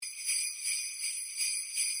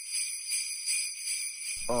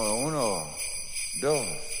Oh, uno, dos,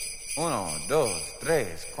 uno, dos,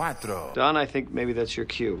 tres, cuatro. Don, I think maybe that's your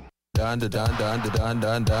cue. Well,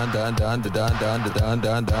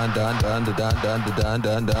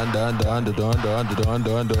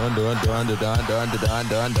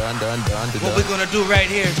 we're gonna do right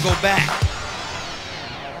here is go back.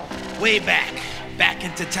 Way back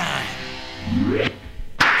into time.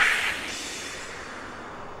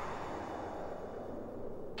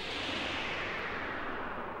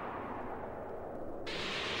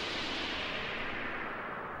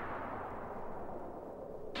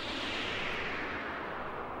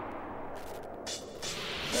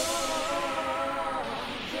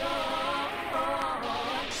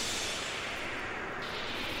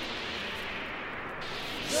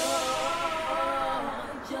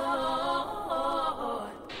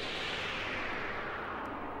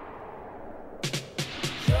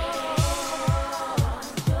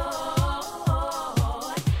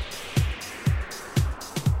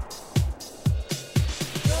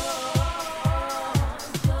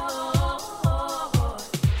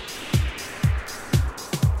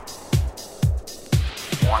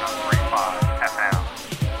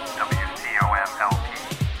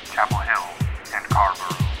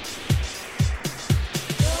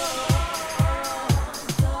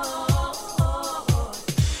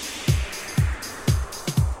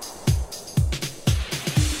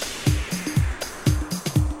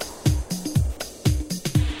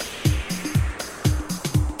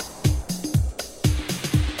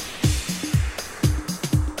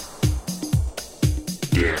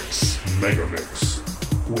 Megamix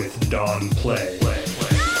with Don Play.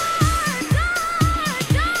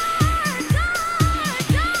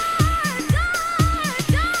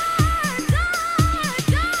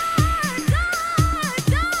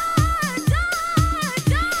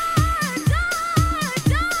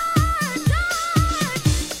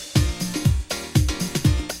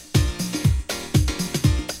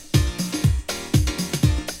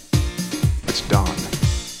 It's Don.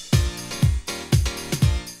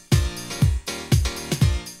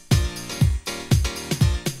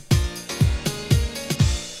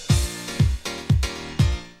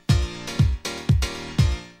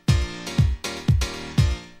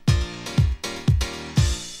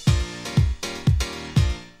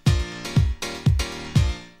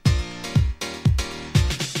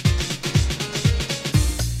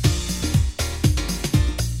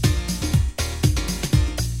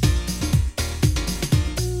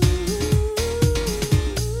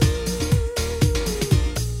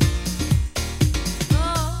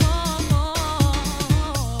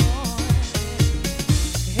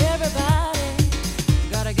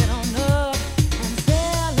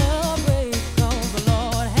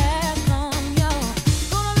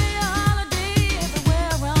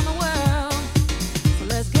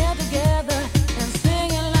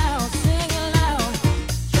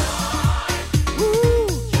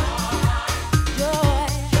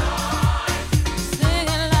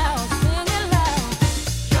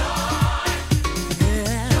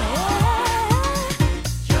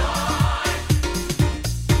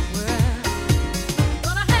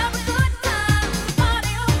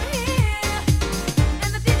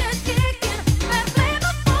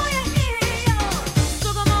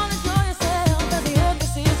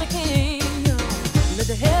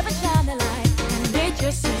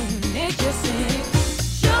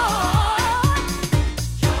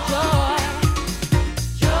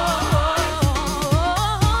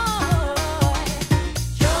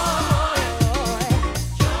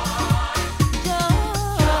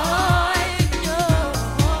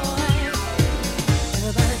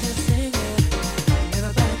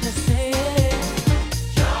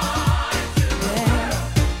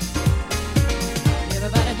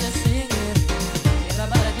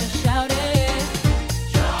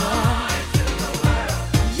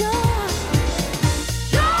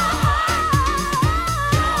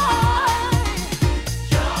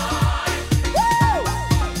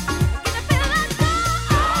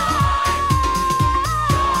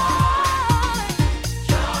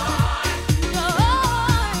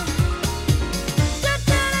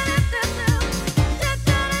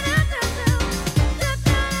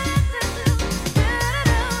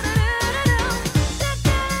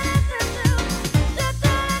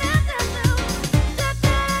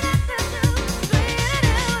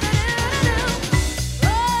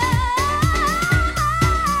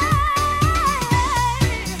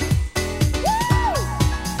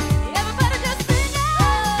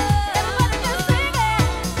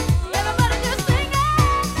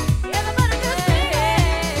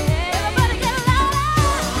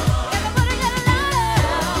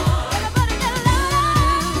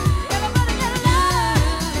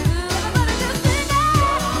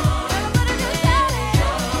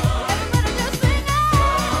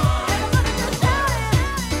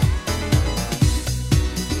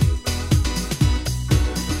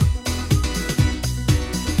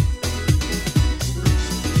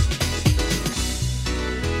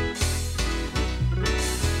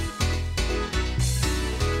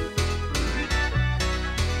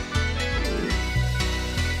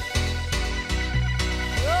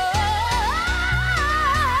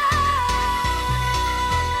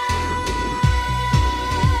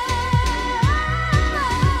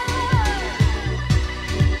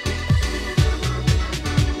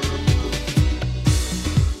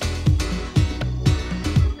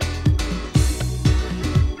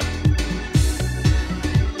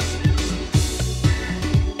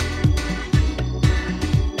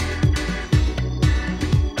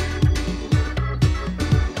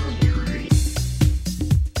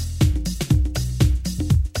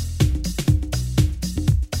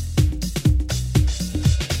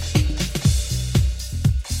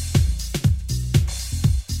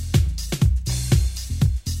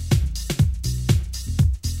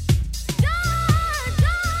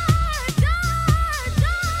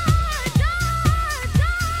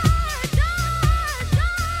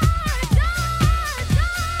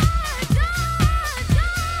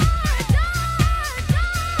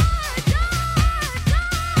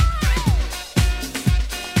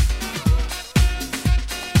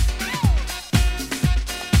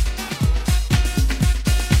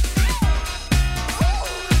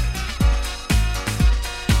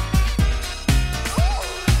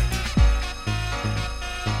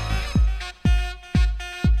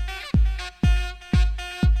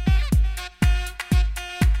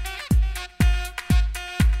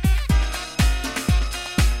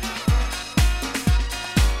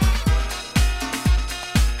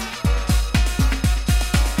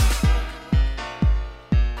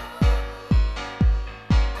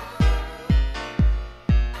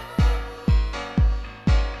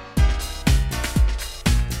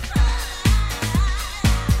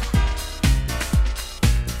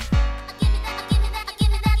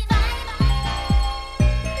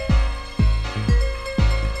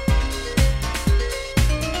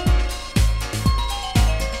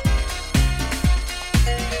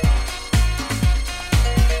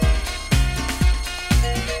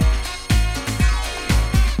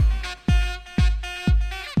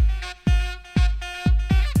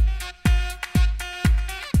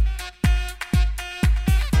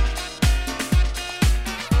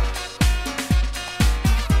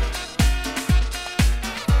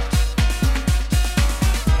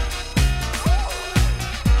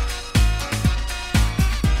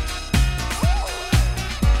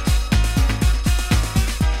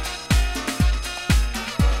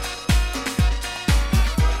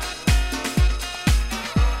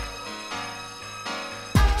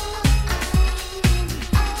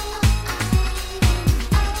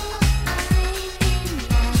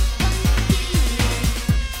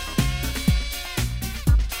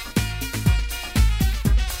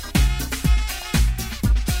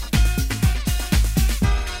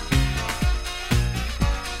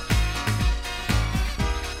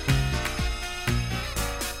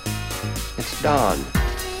 Don.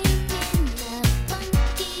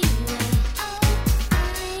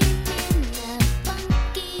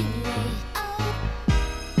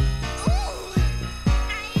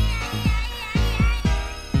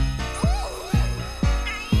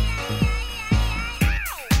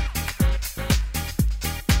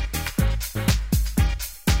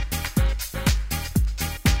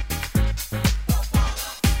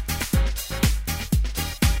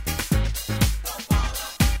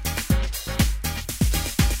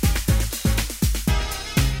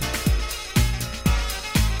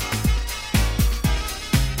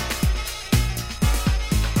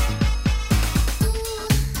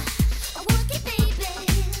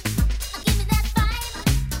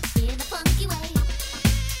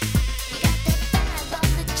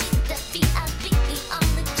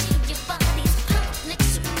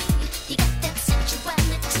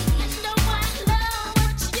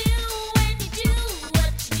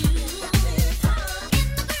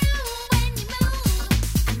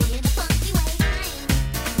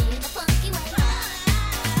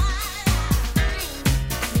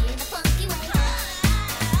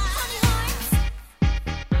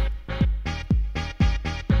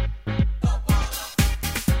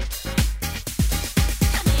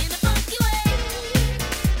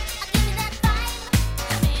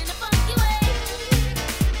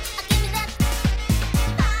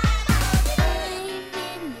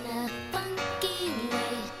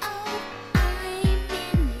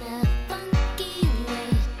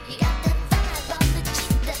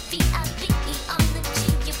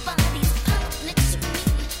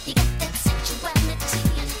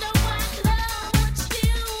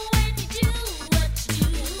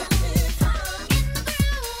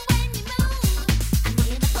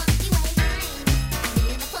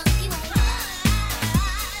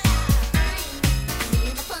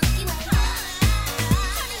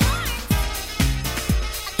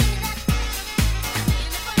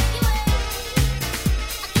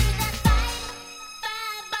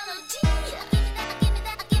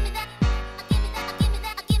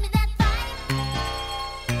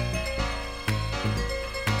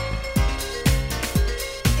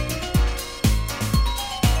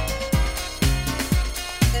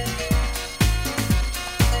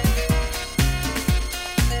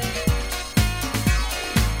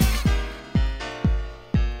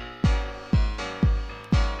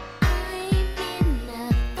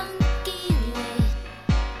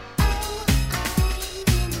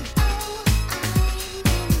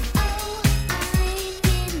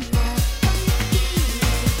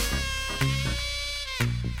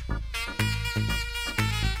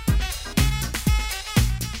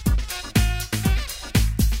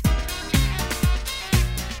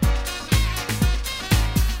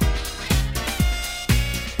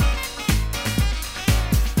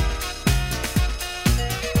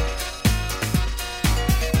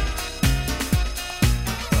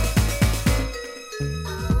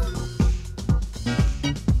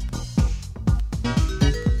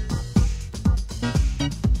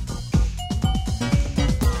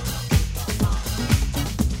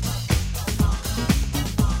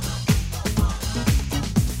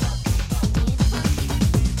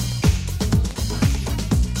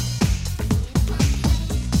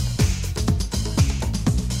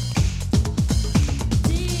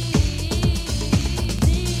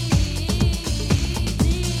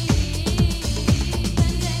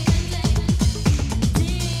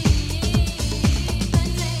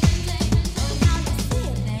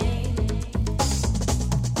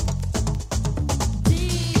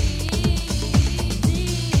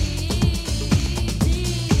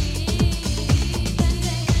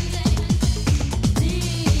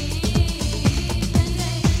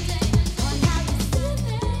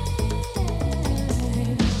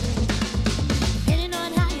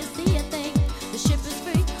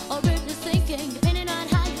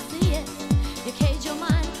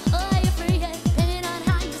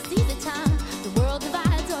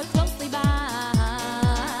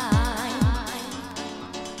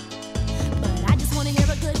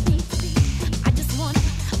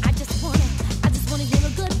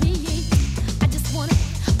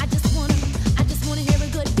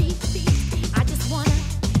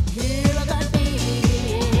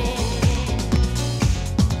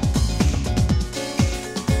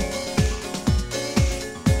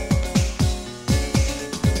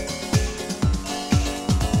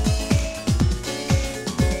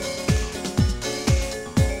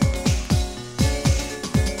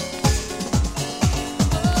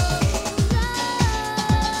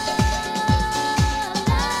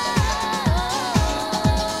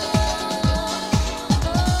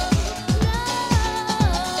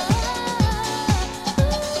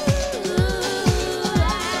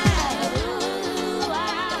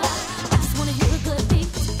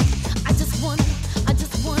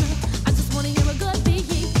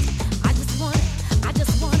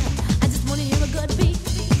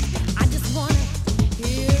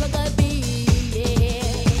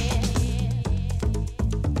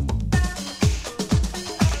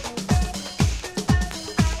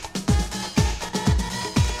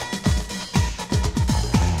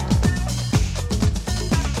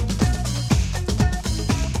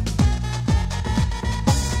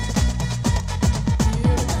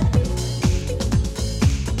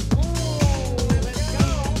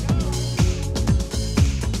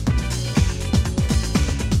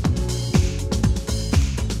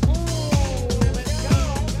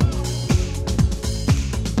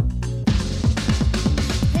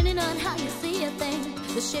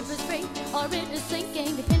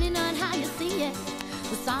 game, depending on how you see it.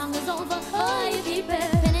 The song is over, oh, you keep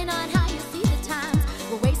it. Depending on how you see the times.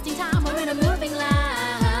 We're wasting time, we're in a moving line.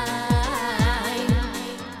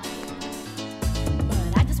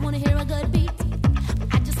 But I just wanna hear a good beat.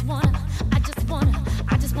 I just wanna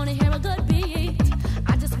hear a good beat.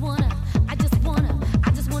 I just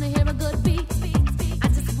wanna hear a good beat. I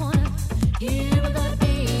just wanna hear a good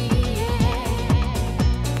beat.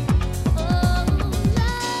 Oh,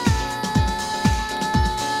 love.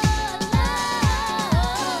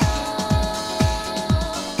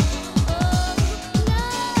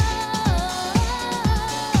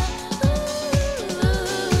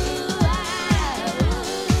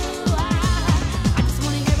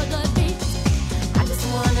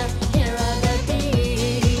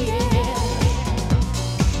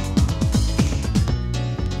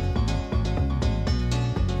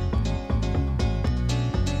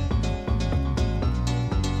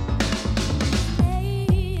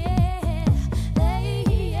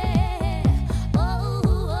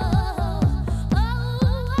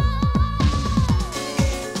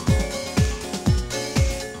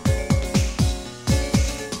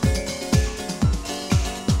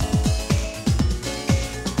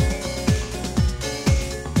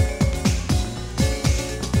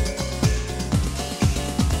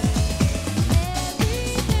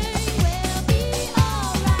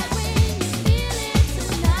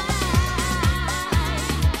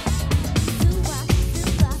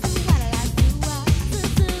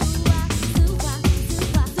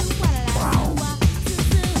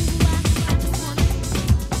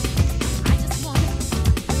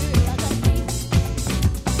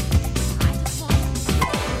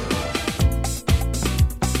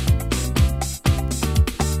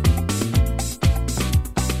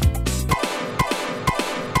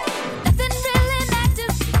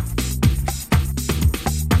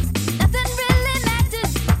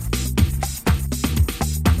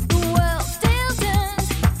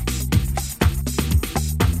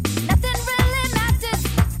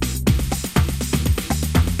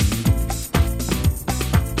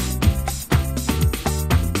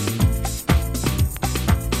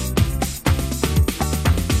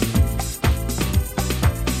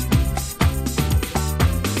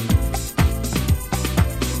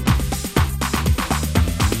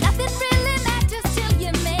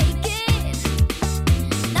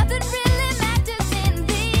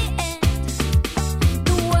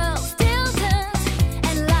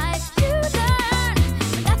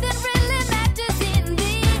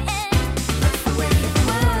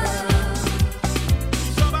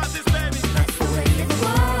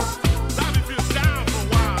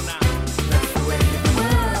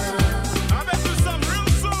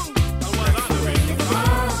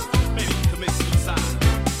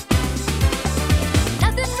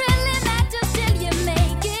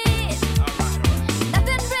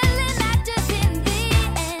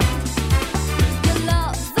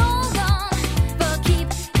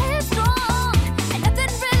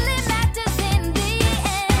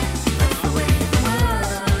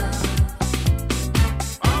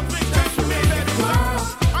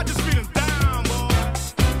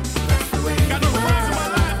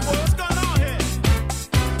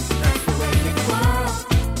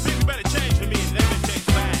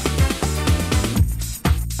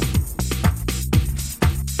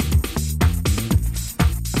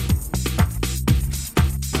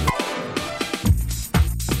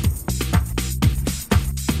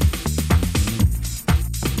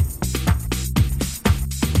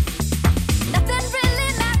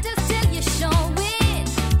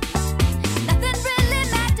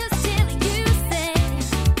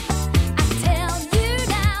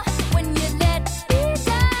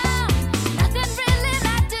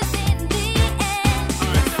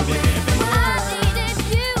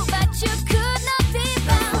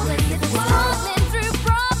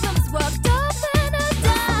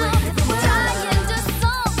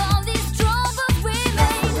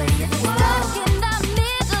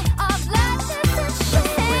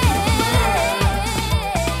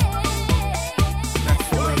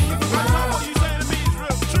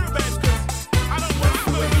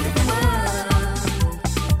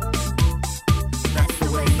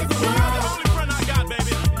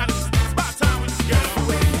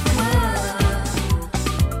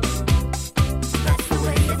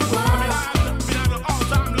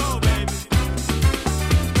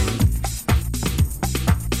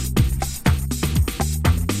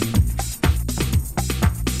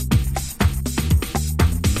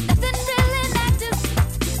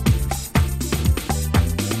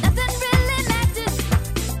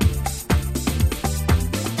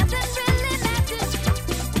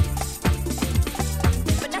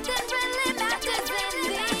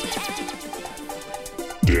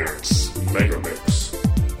 Dance Megamix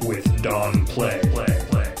with Don Play.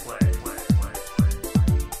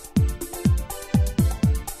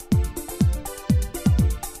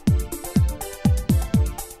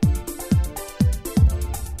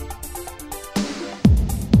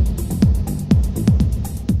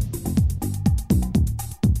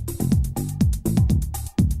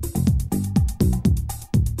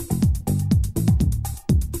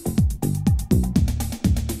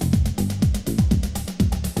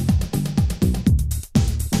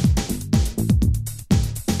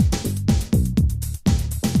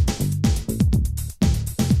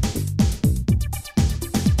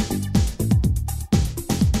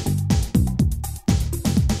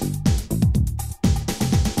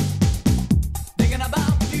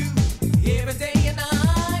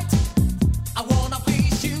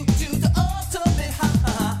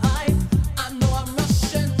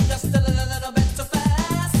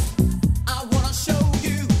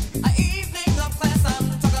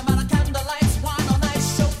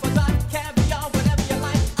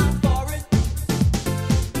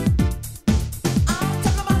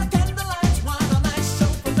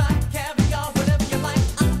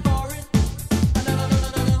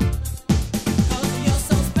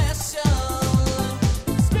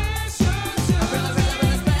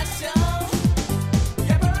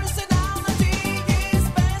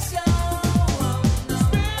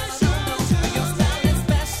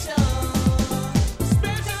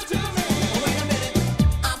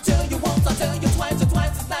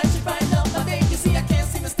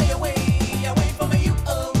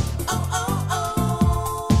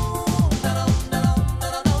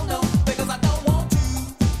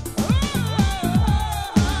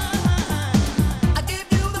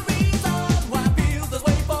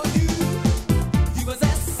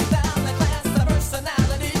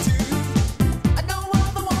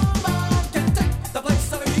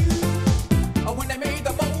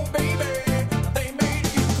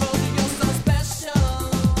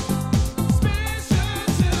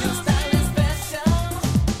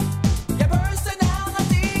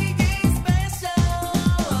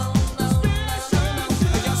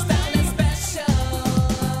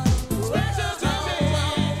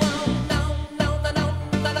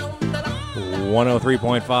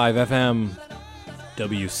 .5 FM,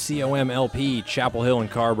 WCOM LP, Chapel Hill and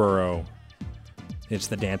Carborough. It's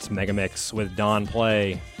the Dance Megamix with Don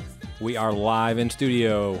Play. We are live in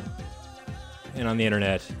studio and on the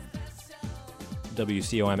internet,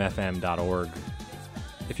 WCOMFM.org.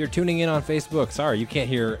 If you're tuning in on Facebook, sorry, you can't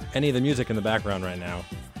hear any of the music in the background right now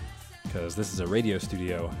because this is a radio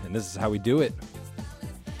studio and this is how we do it.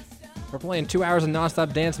 We're playing 2 hours of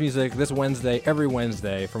nonstop dance music this Wednesday, every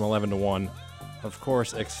Wednesday from 11 to 1. Of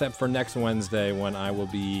course, except for next Wednesday when I will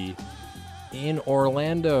be in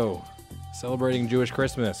Orlando celebrating Jewish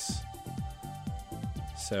Christmas.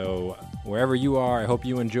 So wherever you are, I hope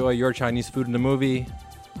you enjoy your Chinese food in the movie.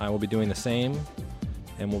 I will be doing the same,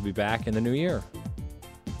 and we'll be back in the new year.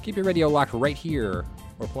 Keep your radio locked right here.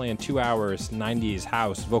 We're playing 2 hours, 90s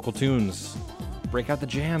house, vocal tunes. Break out the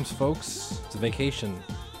jams, folks. It's a vacation.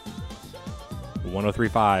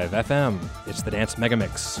 103.5 FM. It's the Dance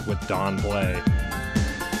Megamix with Don Play.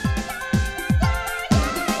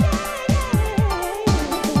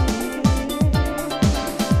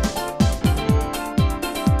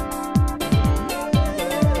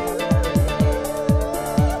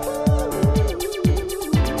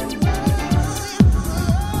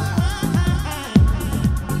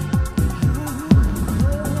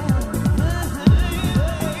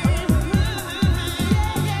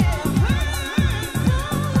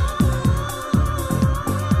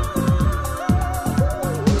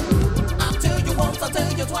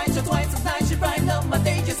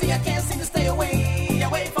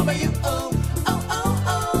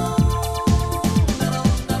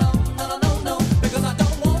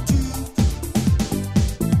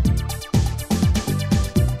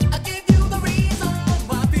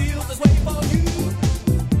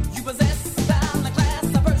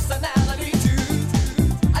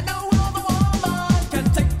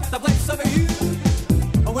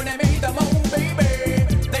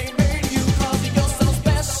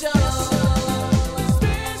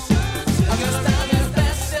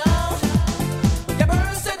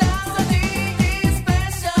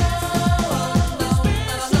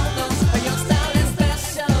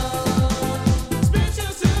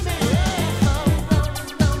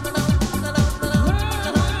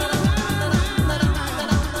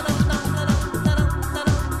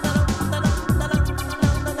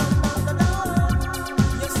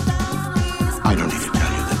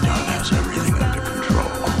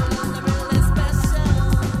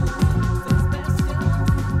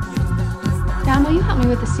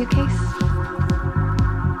 with the suitcase?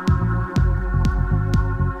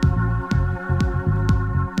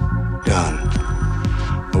 Done.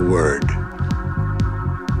 A word.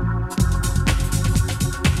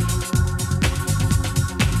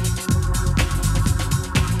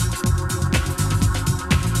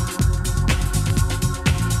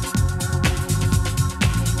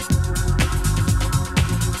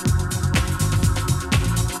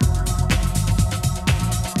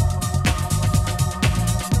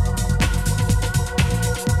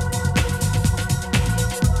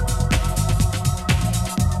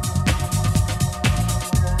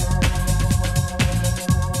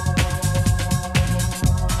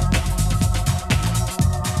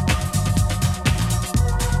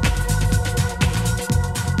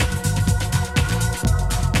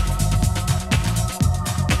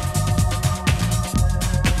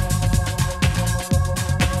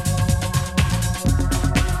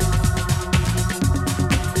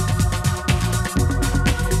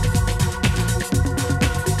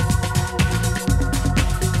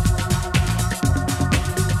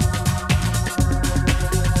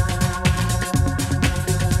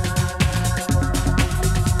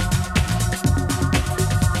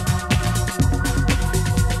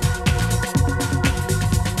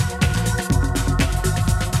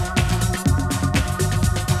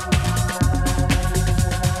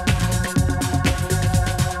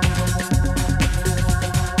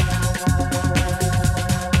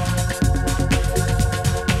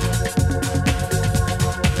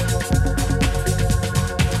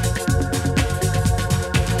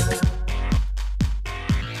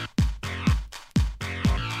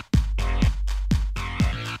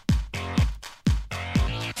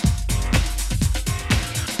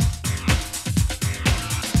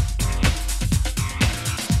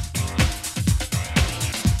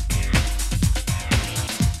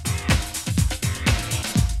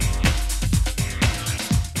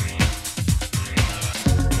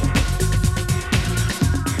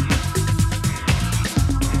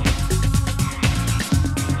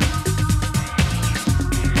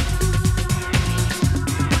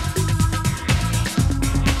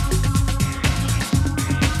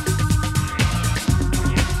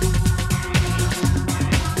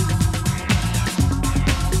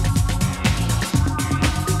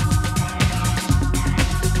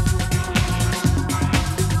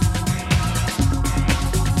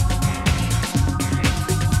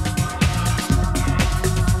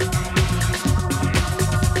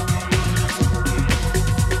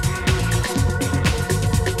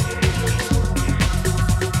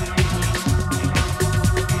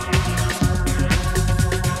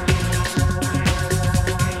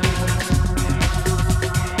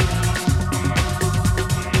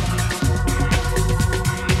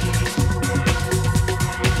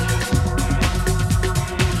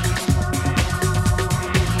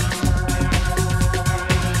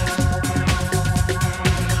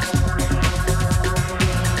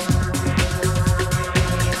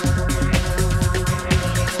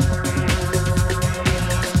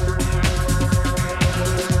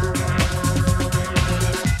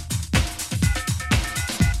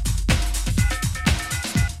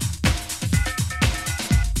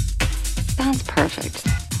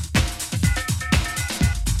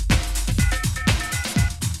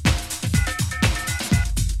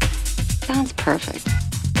 Sounds perfect.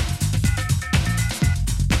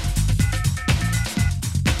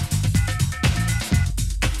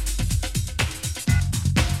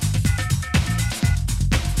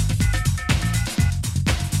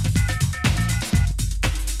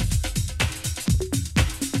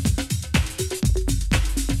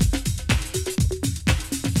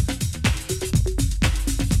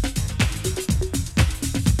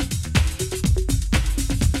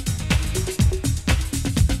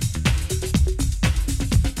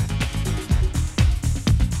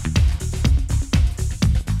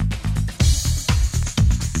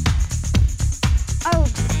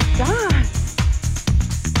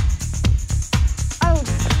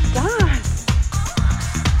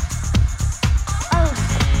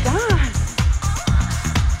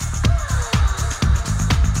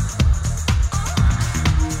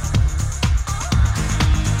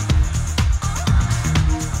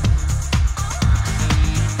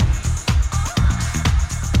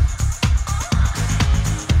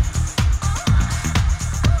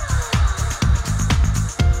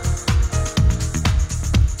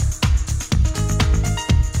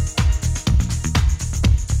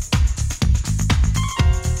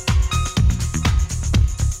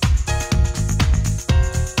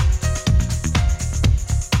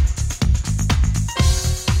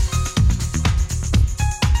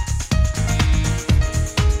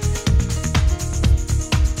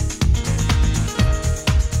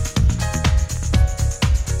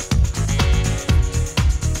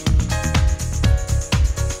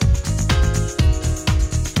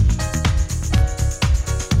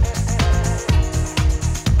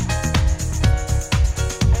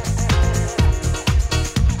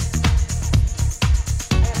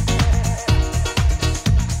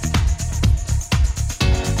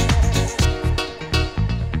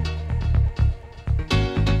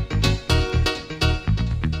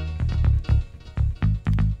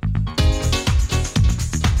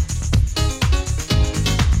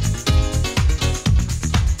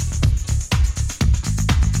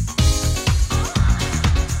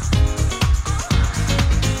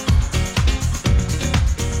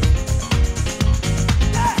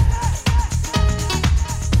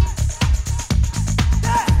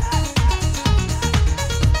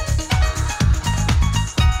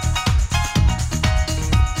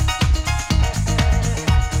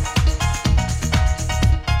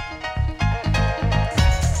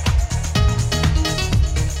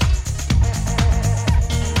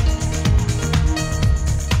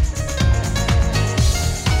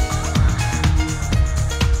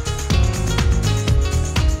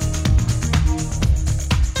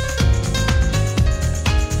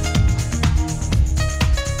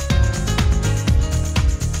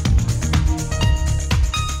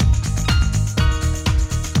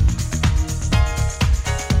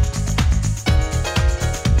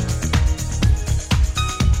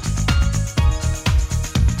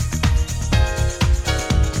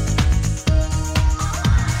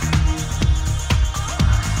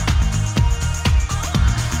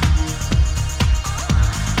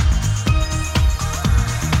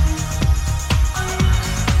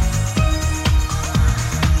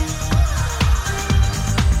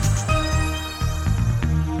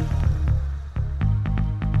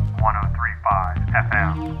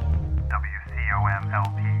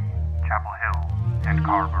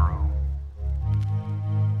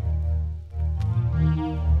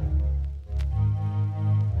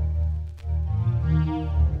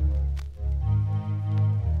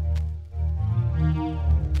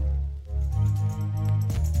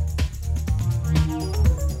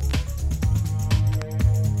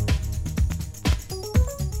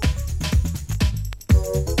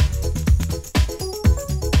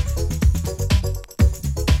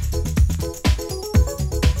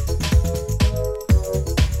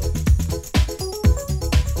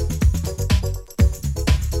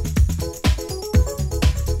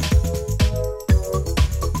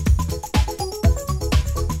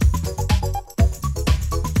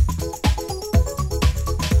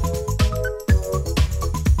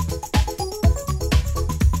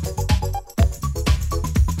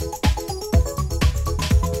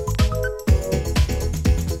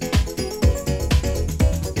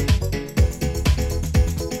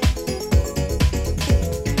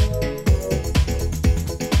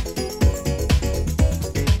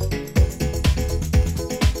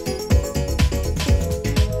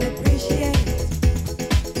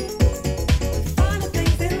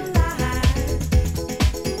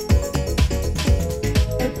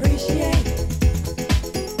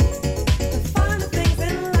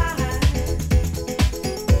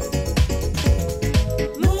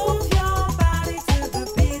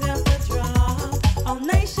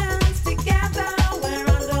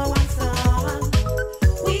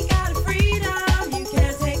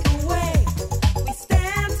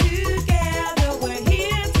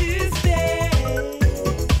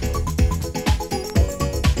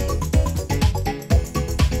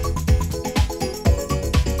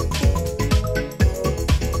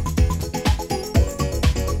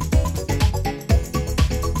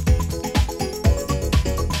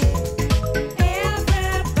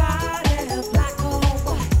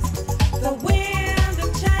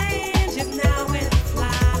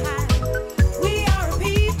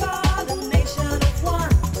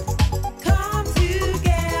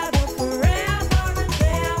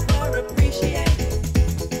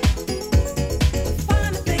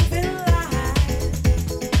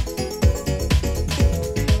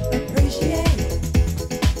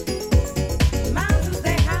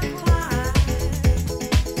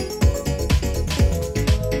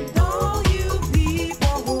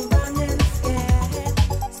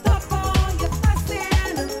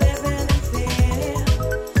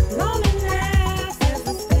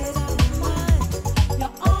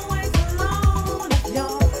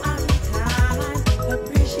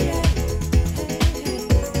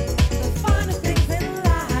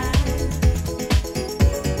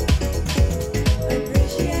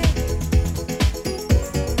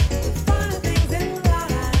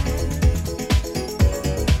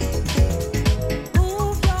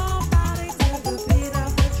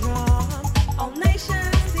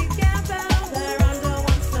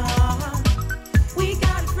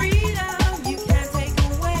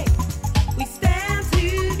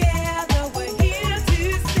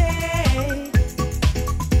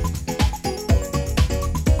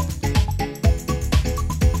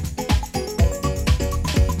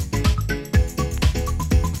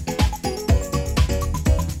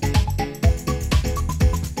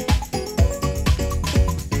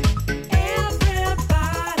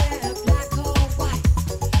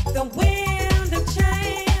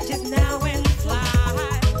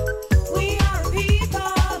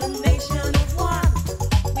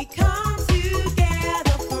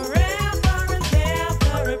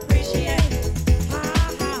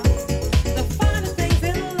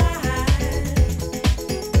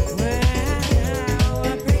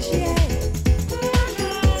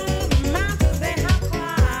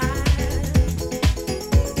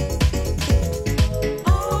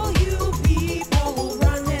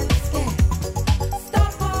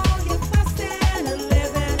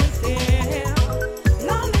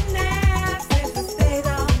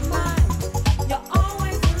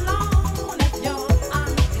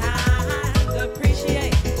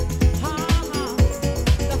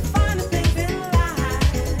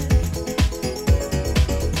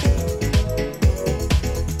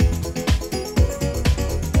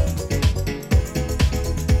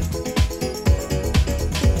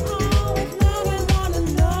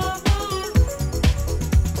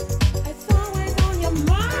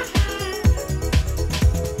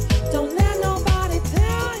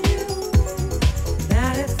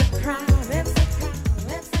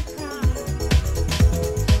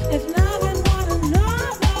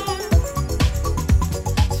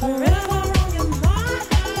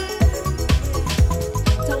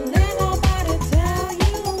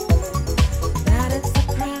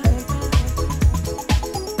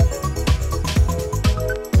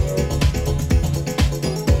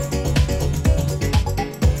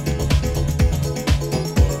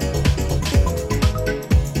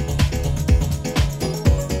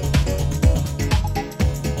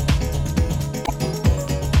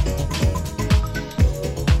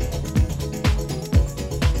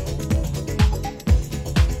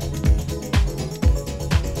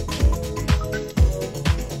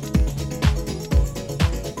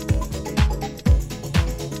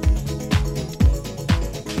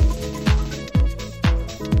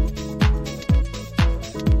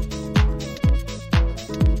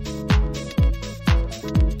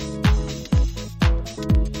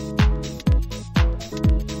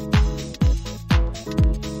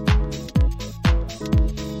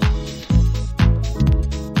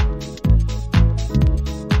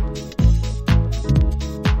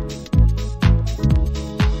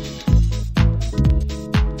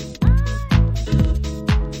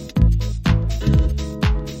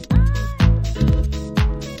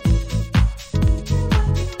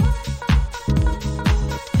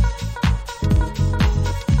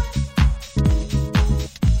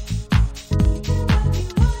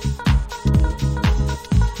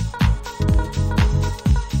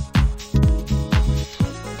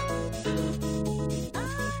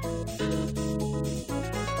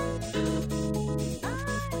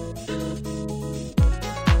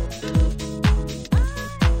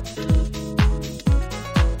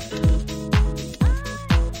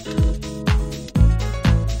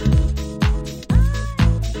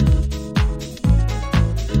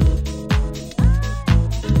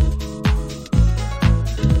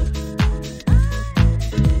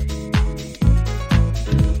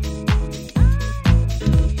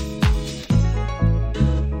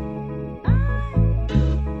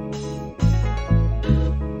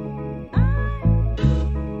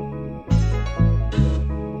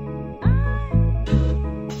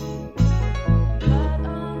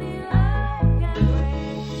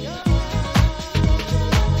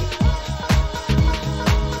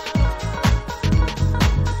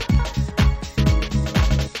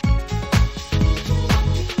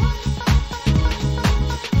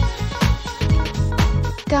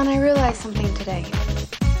 Don, I realized something today.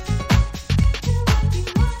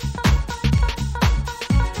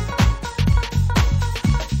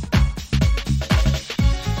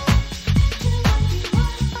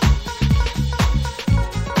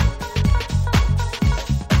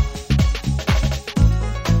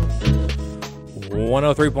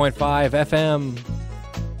 .5 FM,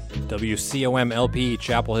 WCOM LP,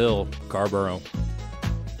 Chapel Hill, Scarborough.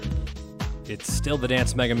 It's still the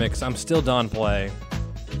Dance Mega Mix. I'm still Don Play.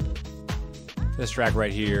 This track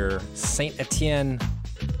right here, Saint Etienne,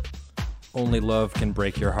 Only Love Can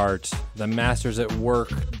Break Your Heart. The Masters at Work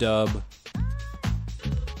dub.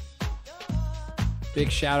 Big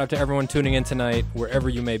shout out to everyone tuning in tonight, wherever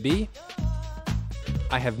you may be.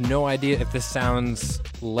 I have no idea if this sounds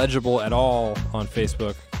legible at all on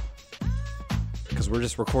Facebook, because we're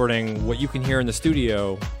just recording what you can hear in the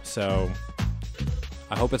studio, so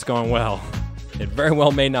I hope it's going well. It very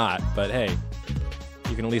well may not, but hey,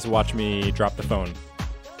 you can at least watch me drop the phone.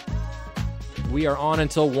 We are on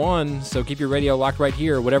until 1, so keep your radio locked right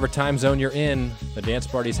here. Whatever time zone you're in, the dance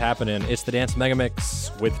party's happening. It's the Dance Mega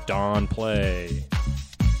Mix with Don Play.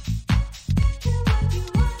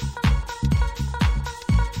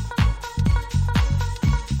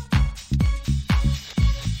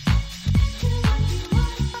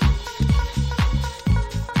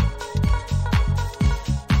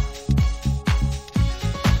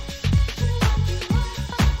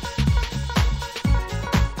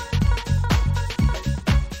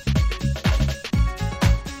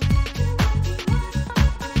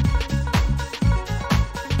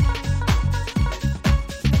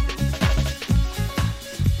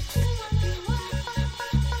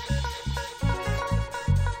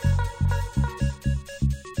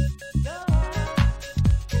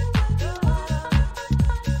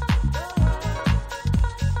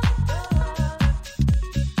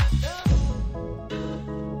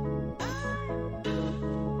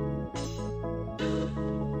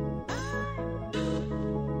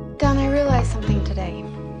 Don, I realized something today.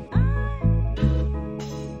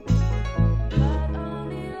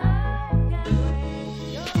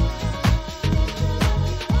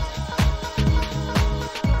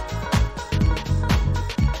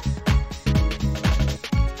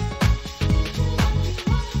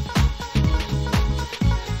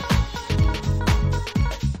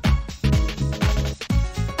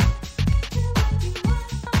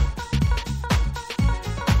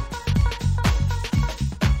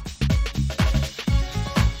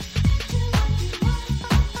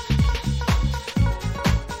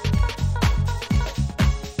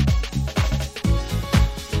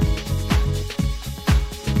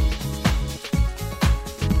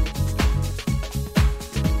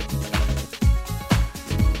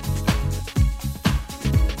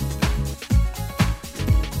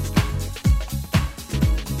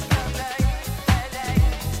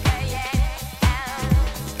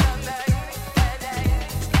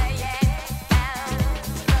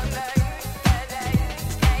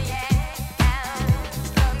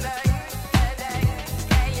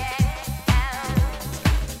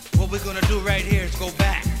 What we're gonna do right here is go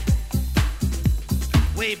back,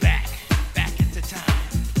 way back into time.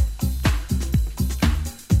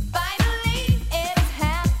 Finally, it has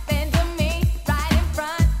happened to me, right in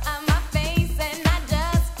front of my face, and I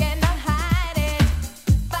just cannot hide it.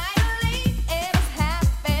 Finally, it has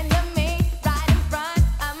happened to me, right in front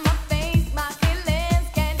of my face, my feelings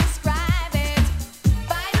can't describe it.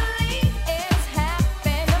 Finally, it has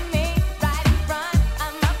happened to me, right in front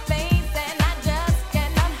of my face, and I just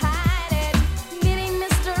cannot hide it. Meeting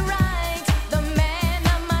Mr. Right, the man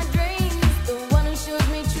of my dreams.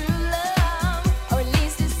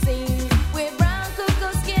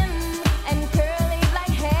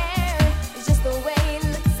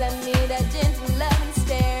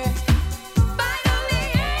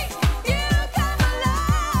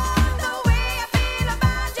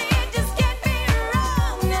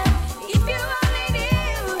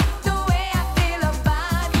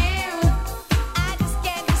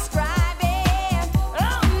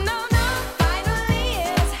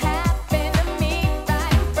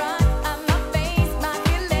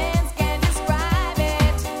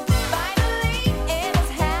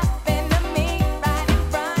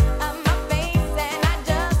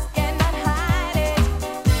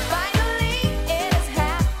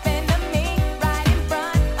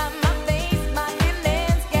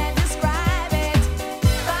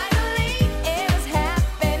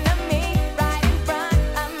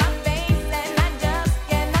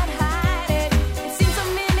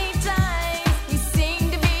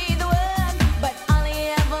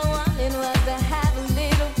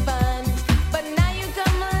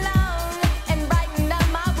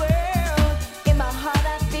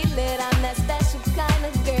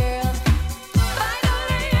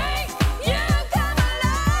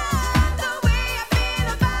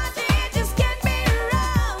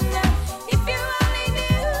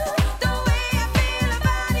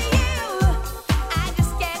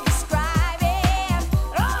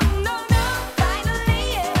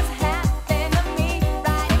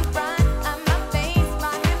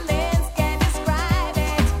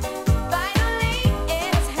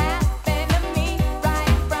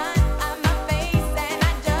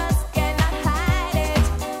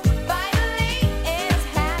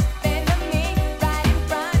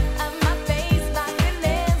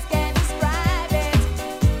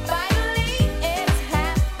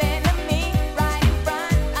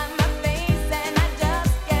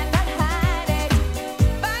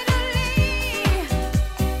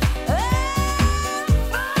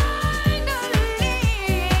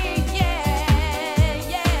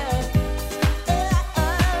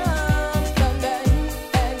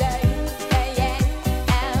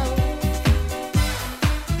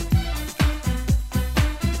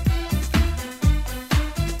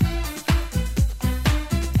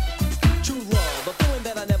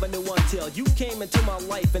 You came into my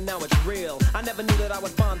life and now it's real. I never knew that I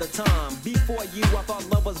would find the time. Before you, I thought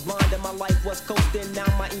love was blind and my life was coasting. Now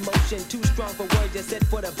my emotion too strong for words, just set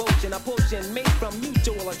for devotion. A potion made from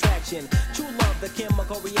mutual attraction. True love, the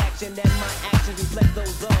chemical reaction, and my actions reflect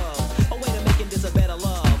those of a way to making this a better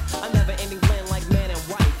love. A never-ending blend like man and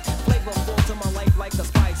wife. Flavorful to my life like the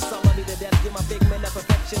spice. I love me to death, give my pigment of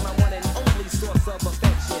perfection. My one and only source of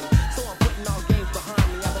affection. So I'm putting all games behind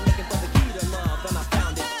me. I've been looking for the key to love, and I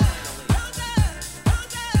found it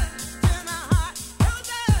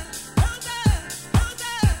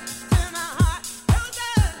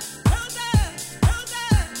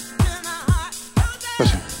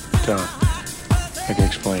Listen, Don, I can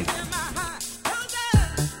explain.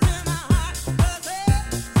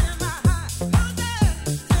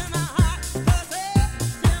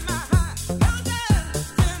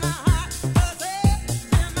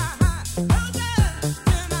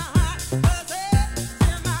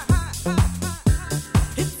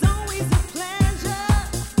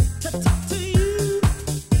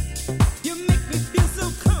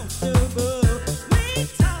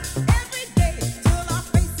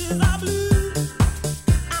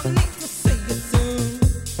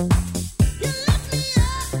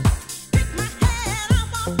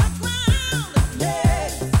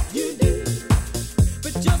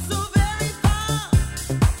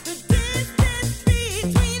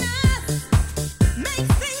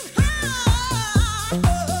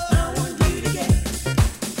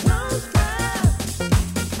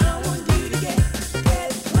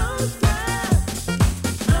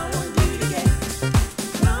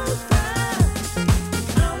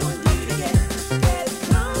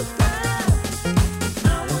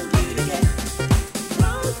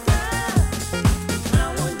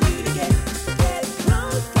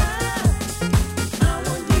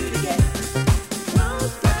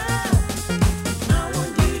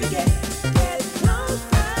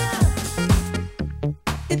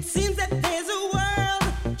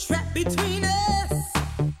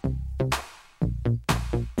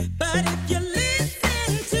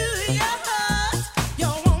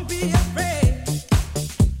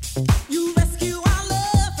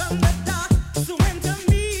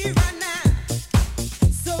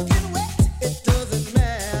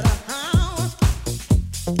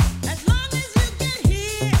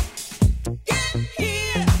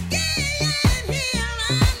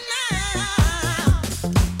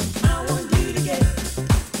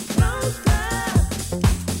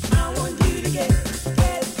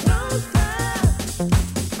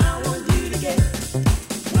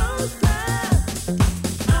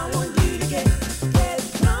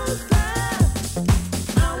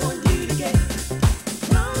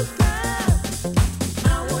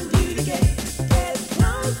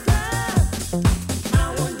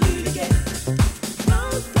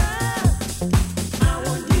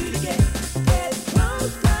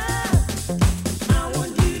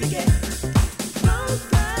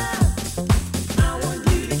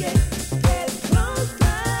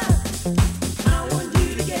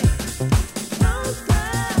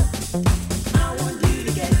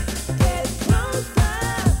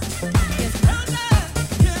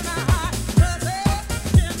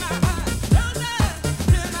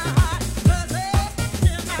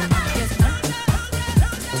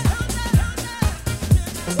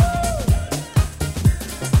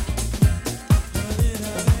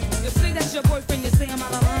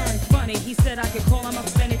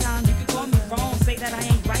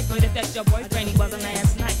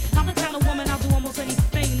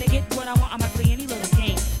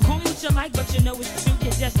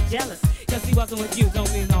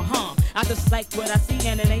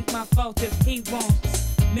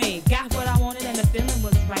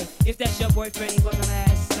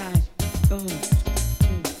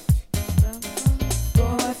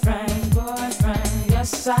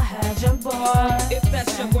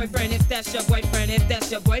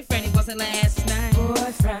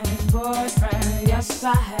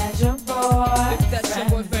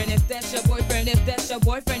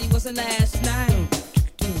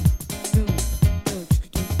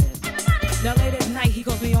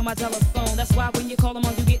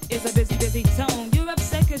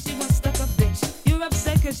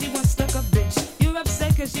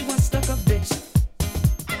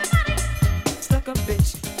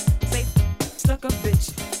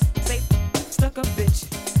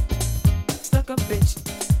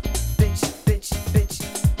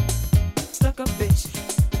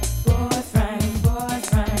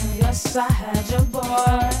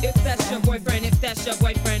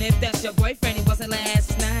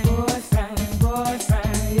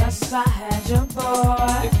 Yes, I had your boy.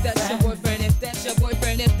 If that's your boyfriend, if that's your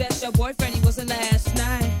boyfriend, if that's your boyfriend.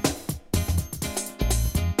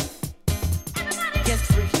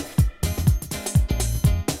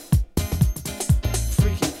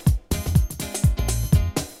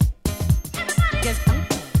 gets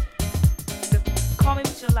funky. Call me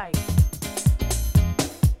what you like.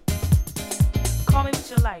 Call me what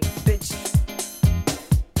you like, bitch.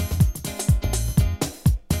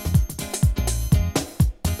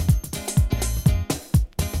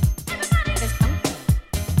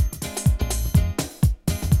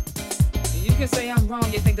 You can say I'm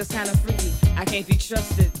wrong, you think that's kinda freaky. I can't be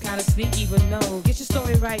trusted, kinda sneaky, but no. Get your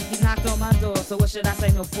story right, he knocked on my door, so what should I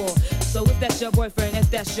say no for? So if that's your boyfriend, if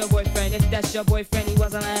that's your boyfriend, if that's your boyfriend, he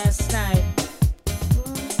wasn't last night.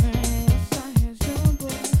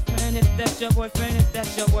 If that's your boyfriend, if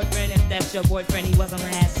that's your boyfriend, if that's your boyfriend, he wasn't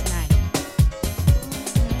last night.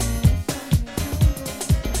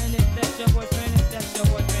 And if that's your boyfriend, if that's your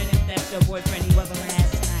boyfriend, if that's your boyfriend, he wasn't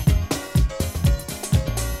last night.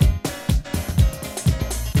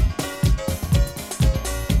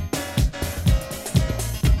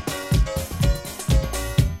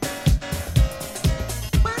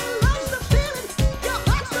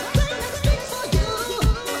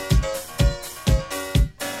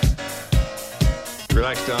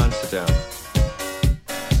 Relax, Don. Sit down.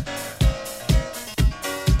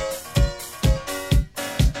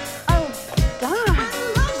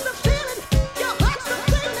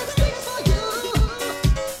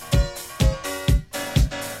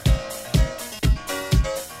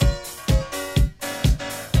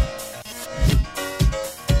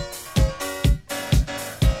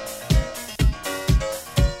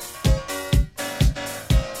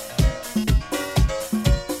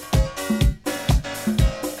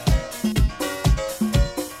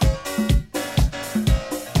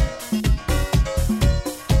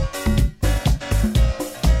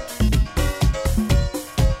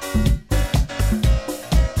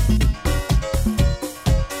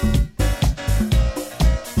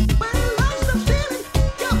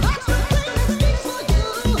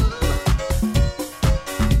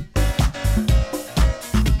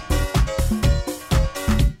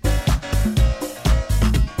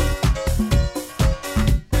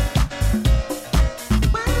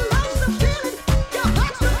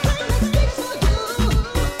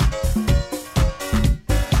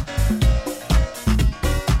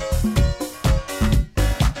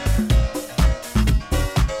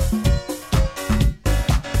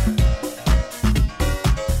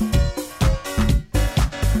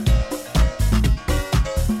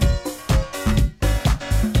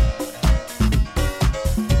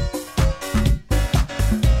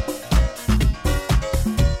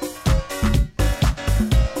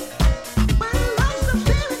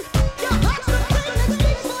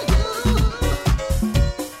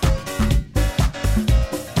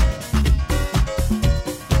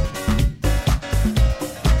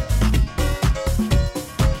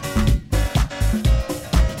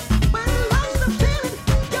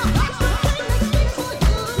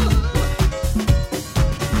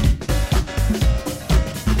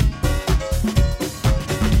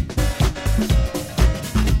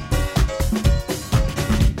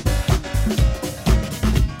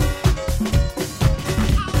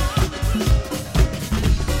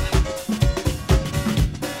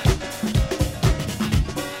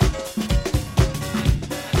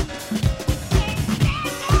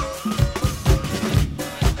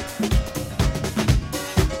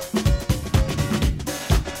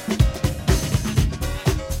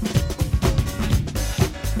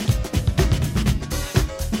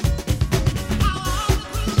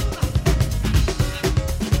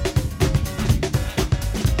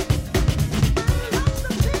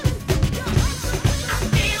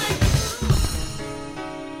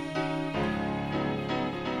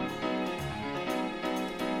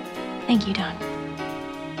 Thank you, Don.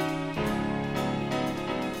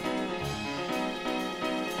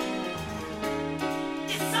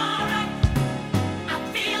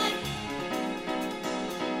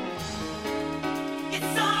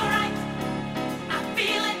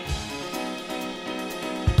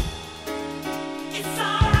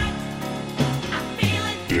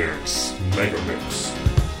 Dance Megamix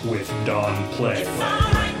with Don Play.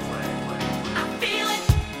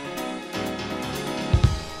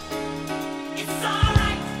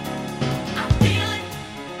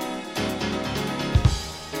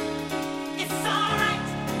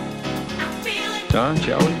 Don,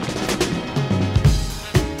 shall we?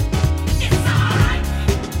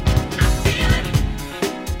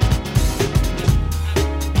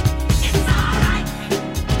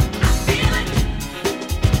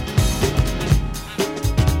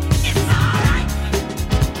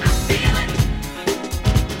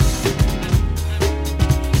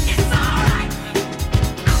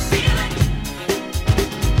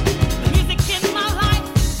 Music in my life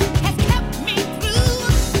has kept me through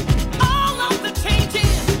all of the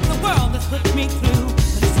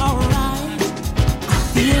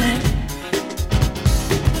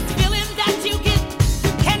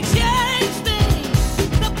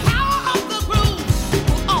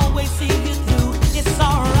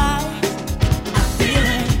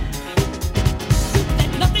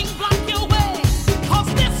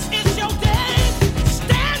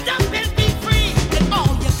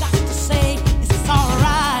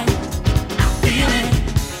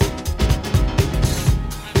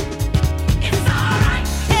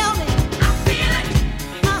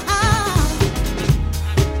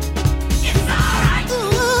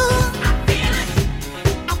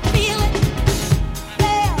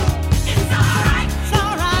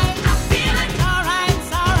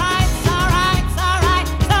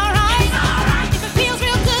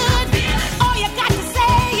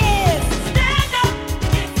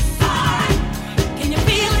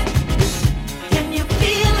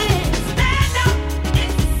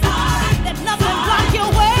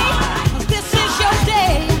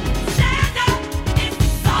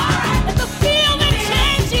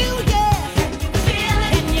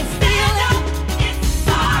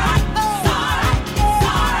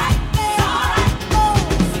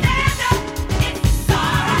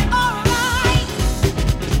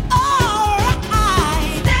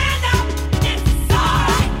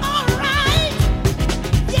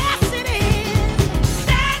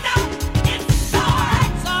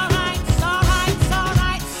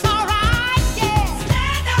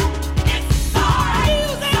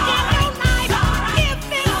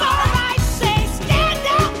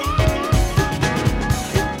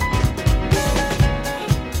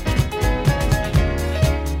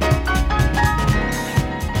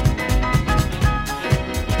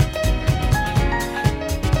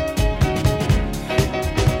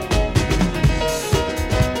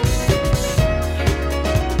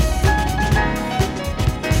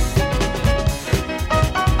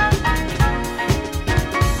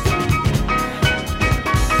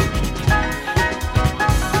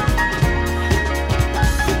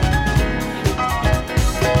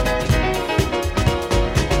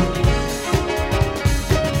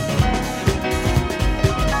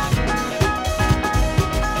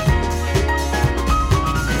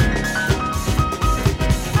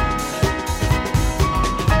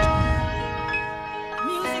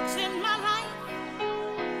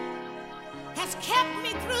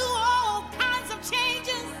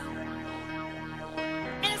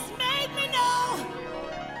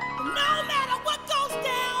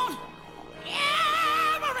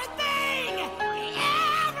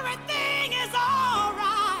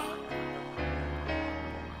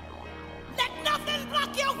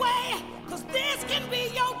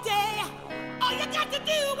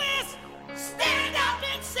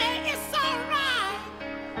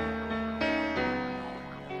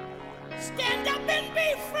Stand up and be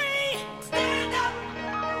free. Stand up.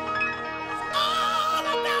 It's all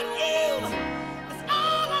about you. It's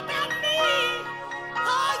all about me.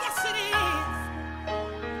 Oh, yes, it is.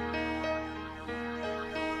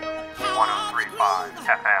 103.5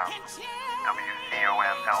 FM,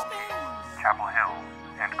 WCOM LP, Chapel Hill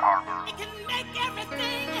and Carver. It can make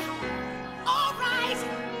everything all right.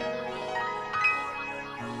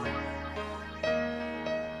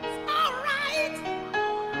 All right.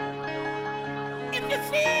 If you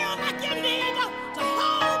feel like you need to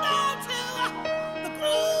hold on to the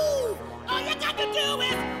groove, all you got to do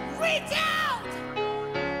is reach out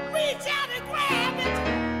and grab it,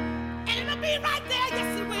 and it'll be right there.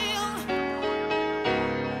 Yes, it will.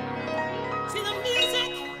 See the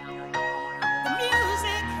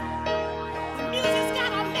music's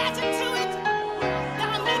got a magic to it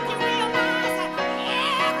that'll make you realize that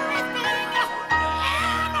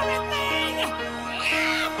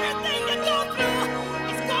everything you go through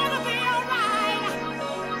is gonna be alright.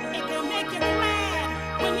 It can make you glad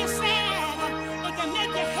when you're sad. It can make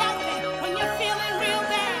you healthy when you're feeling real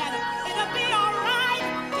bad. It'll be alright.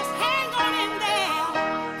 Just hang on in there.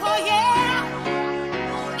 Oh yeah,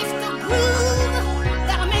 it's the groove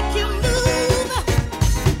that'll make you move.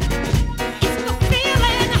 It's the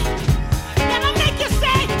feeling that'll make you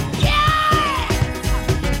say, yeah,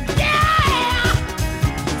 yeah,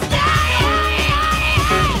 yeah,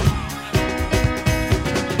 yeah.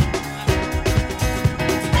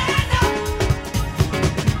 Stand up.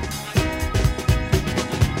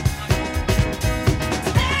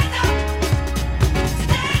 Stand up.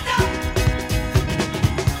 Stand up.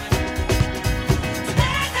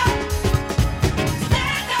 Stand up.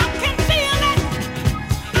 Stand up. I can feel it.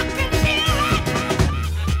 I can feel it.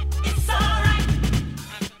 It's alright.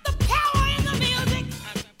 The power in the music.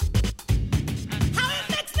 How it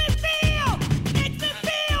makes me feel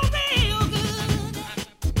real good.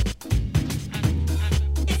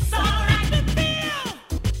 It's alright to feel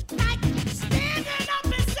like standing up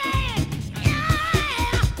and saying,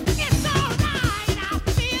 yeah, it's alright. I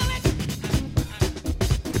feel it.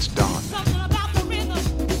 It's dawn. Something about the rhythm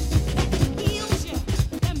that heals you,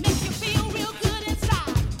 that makes you feel real good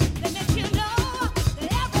inside, that makes you know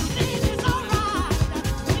that everything is alright.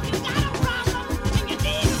 If you got a problem and you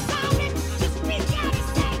need to solve it, just reach out and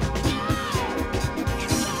say, yeah,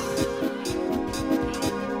 it's alright.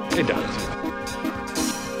 It does.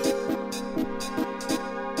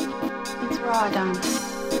 It's raw, Don.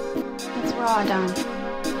 It's raw, Don.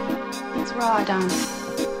 It's raw, Don.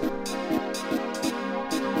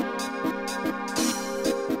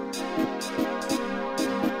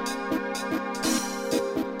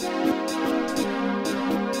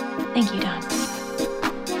 Thank you, Don.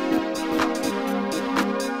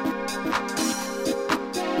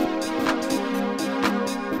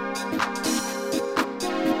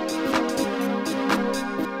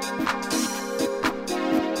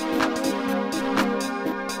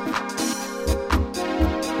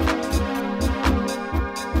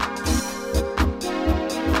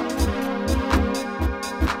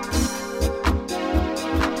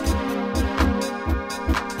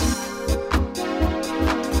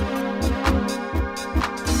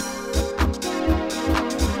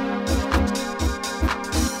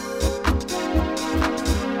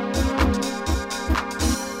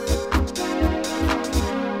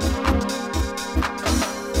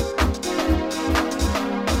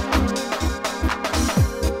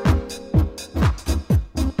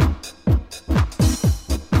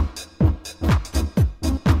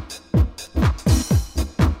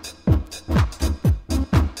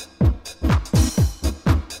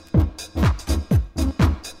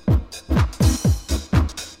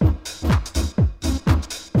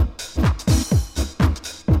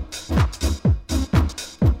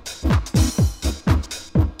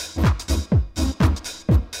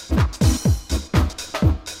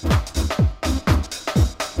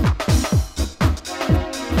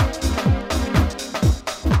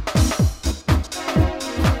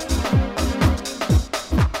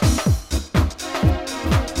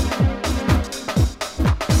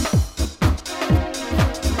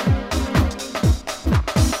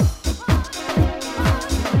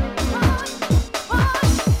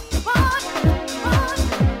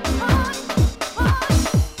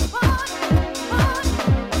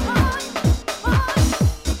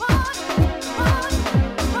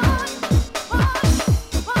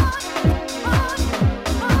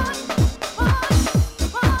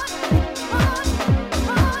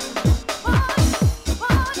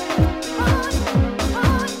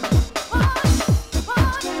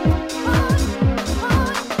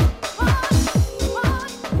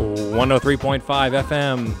 .3.5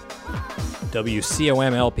 FM,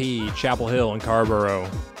 WCOM LP, Chapel Hill and Carrboro.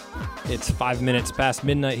 It's 5 minutes past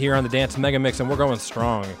midnight here on the Dance Mega Mix, and we're going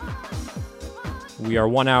strong. We are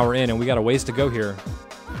 1 hour in, and we got a ways to go here.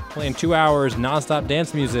 Playing 2 hours non-stop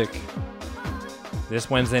dance music this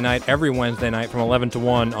Wednesday night, every Wednesday night from 11 to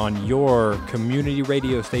 1 on your community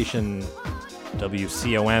radio station,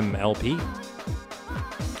 WCOM LP.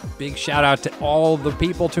 Big shout out to all the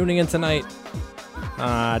people tuning in tonight.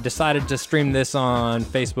 Decided to stream this on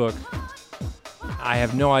Facebook. I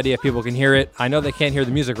have no idea if people can hear it. I know they can't hear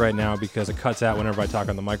the music right now because it cuts out whenever I talk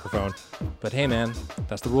on the microphone. But hey, man,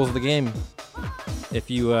 that's the rules of the game.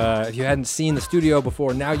 If you hadn't seen the studio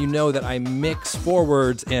before, now you know that I mix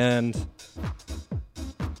forwards and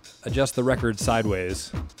adjust the record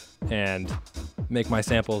sideways and make my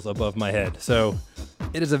samples above my head. So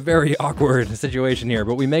it is a very awkward situation here,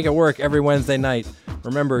 but we make it work every Wednesday night.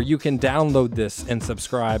 Remember, you can download this and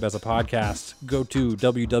subscribe as a podcast. Go to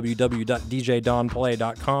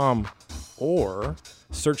www.djdonplay.com or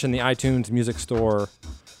search in the iTunes Music Store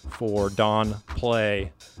for Don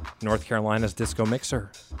Play, North Carolina's disco mixer.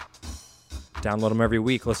 Download them every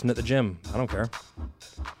week. Listen at the gym. I don't care.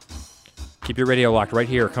 Keep your radio locked right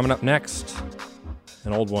here. Coming up next,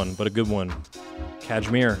 an old one, but a good one.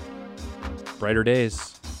 Kashmir, Brighter Days.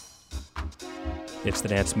 It's the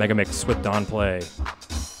Dance Mega Mix with Don Play.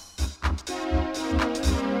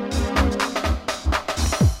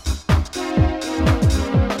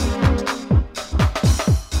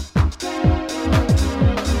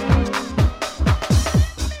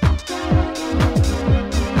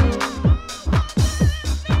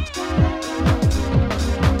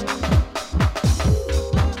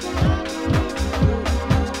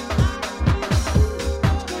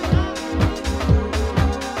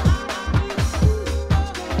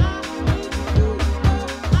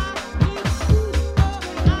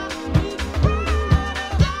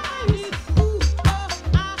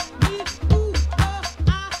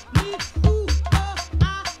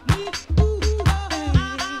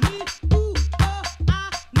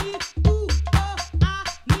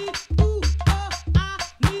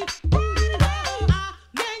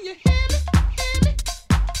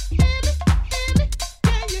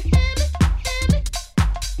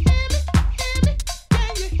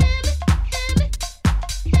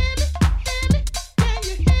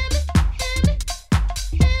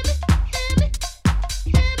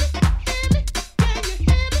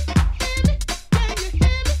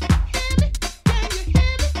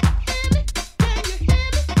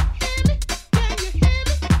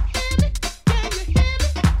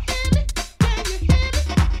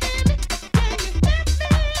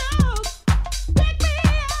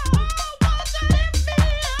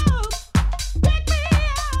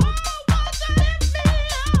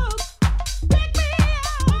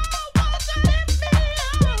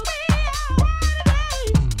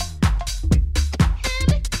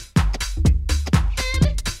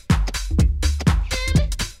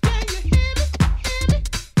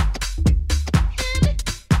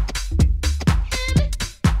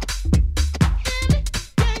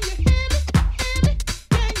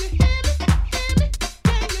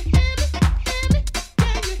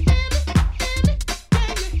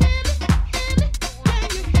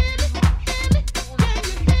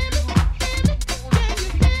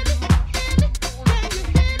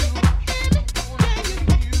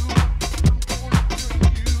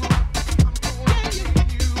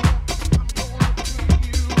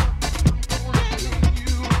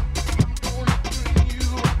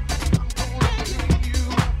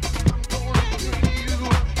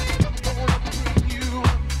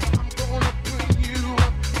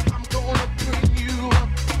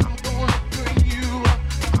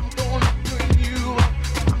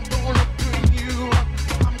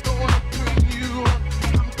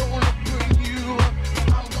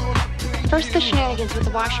 First the shenanigans with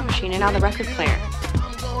the washing machine and now the record player.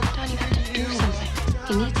 Don, you have to do something.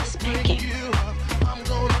 He needs a spanking. I'm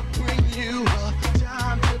gonna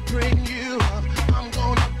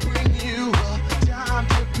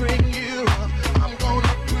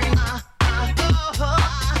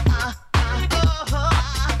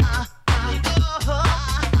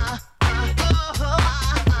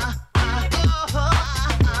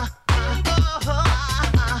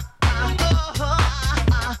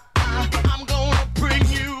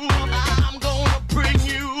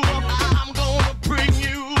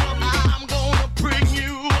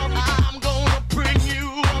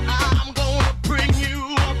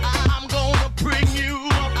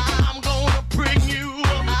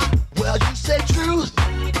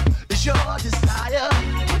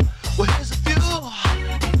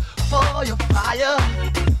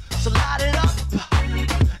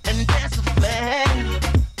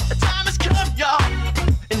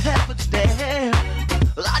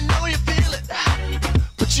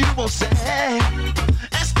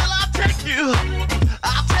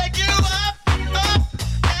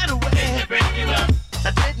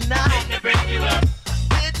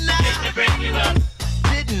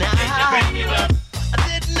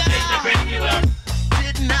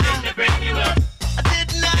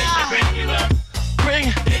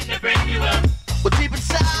Well, deep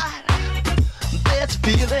inside, there's a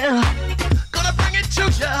feeling. Gonna bring it to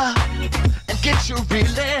ya and get you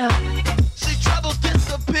reeling. See, troubles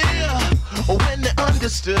disappear when they're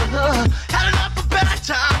understood. Had enough of bad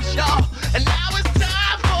times, y'all, and now it's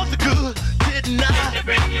time for the good. Didn't I? To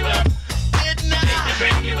bring you up. Didn't I? To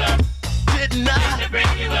bring you up. Didn't I? To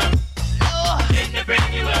bring you up. Lord. Didn't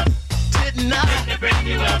bring you up. Didn't I? To bring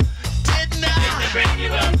you up. Didn't I? To bring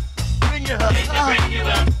you up. Bring you up. Bring you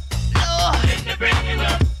up. Lord. Didn't bring you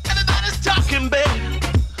up. Everybody's talking, babe.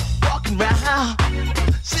 Walking round.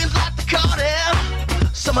 Seems like the cardiff.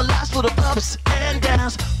 Some of life's full of ups and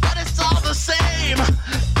downs, but it's all the same,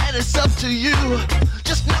 and it's up to you.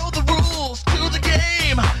 Just know the rules to the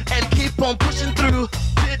game and keep on pushing through.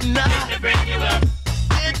 Didn't I? To bring you up.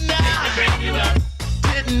 Didn't I? To bring you up.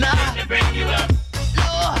 Didn't I? To bring you up.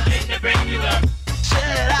 Lord. Didn't bring you up.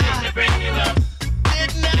 Said I? To bring you up.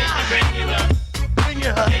 Didn't I? To bring you up. Bring you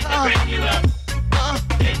up. Bring you up.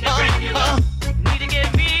 Bring you up. Need to get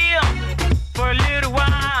real for a little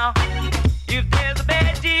while. If there's a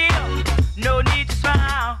bad deal, no need to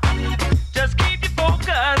smile. Just keep your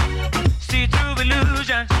focus, see through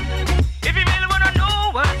illusions. If you really wanna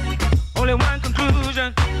know what, only one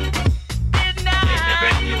conclusion. Didn't I?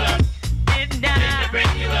 Bring you up. Didn't I?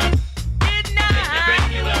 Bring you up. Didn't I?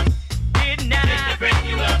 Bring you up. Didn't I? Bring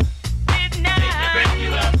you up. Didn't I? Bring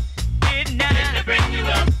you up. Didn't I? Bring you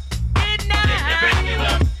up. Didn't I? Bring you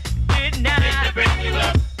up. Didn't I? Bring you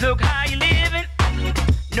up. Look how you living,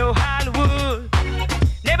 no Hollywood.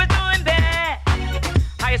 Never doing bad.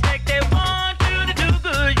 I expect they want you to do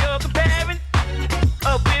good. You're comparing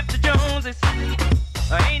up with the Joneses.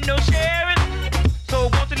 Ain't no sharing, so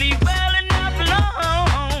won't you leave well enough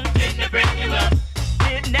alone? Didn't I bring you up?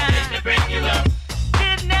 Didn't I? Didn't I bring you up?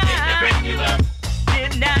 Didn't I? Didn't I bring you up?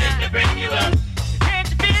 Didn't I? Didn't I bring you up? Can't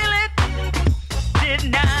you feel it?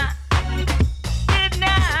 Didn't I? Didn't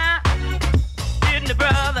I? Didn't I,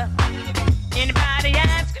 brother? Anybody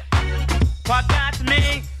ask what got to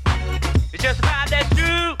me? It's just about that's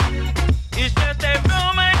true. It's just that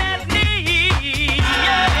rumor that's me.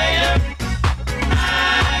 Higher,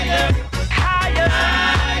 higher, higher,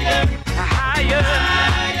 higher,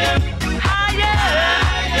 higher,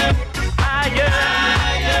 higher,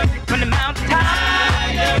 higher. From the mountaintop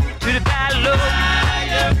to the valley low.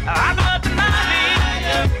 I go up the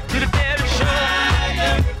mountain to the very shore.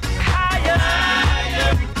 Higher,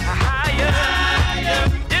 higher.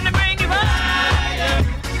 Didn't I bring you up?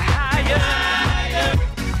 Higher, higher,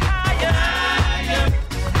 higher,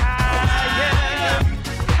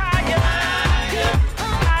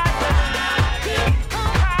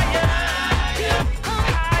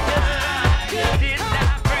 Did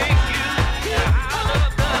not bring you out of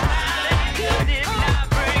the valley. Did not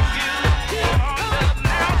bring you on the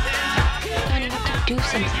mountain. Donnie, you have to do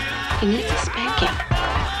something. He needs a spanking.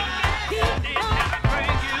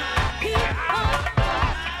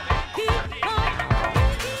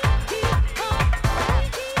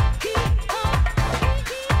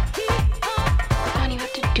 Donnie, you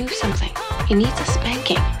have to do something. He needs a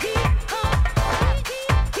spanking.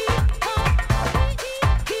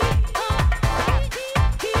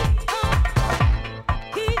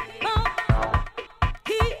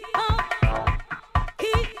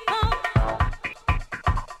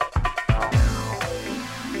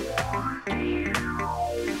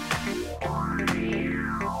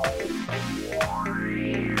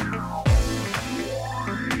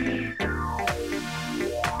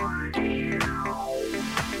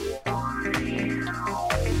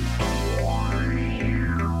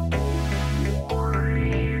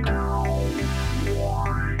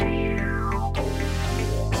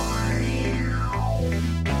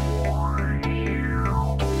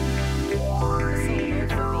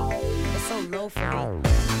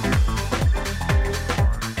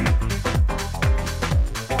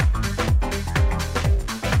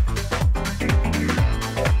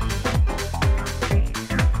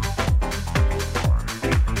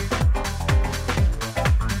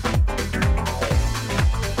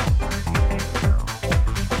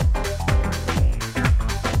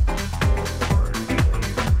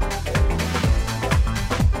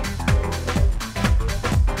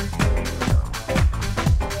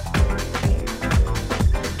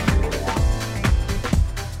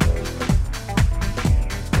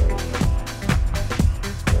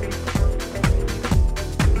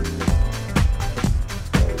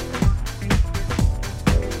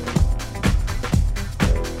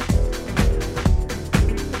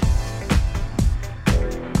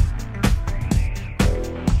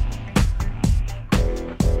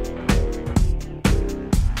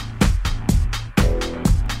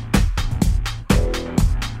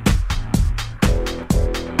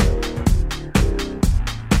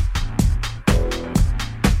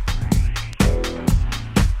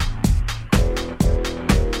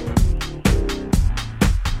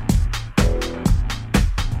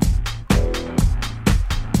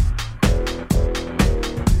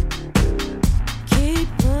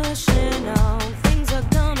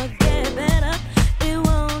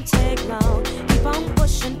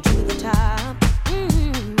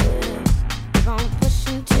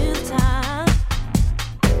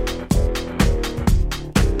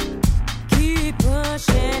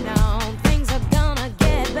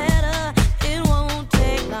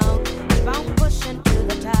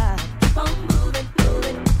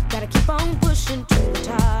 pushing to the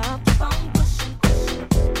top. Keep on pushing,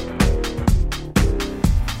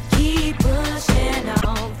 keep pushing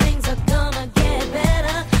on. Things are gonna get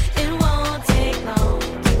better. It won't take long.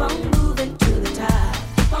 Keep on moving to the top.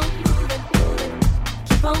 Keep on moving, moving.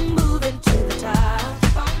 Keep on moving to the top.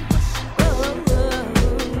 Keep on pushing.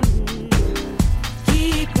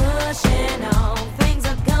 Keep pushing on. Things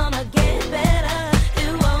are gonna get better.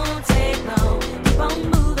 It won't take long. Keep on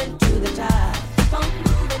moving to the top. Keep on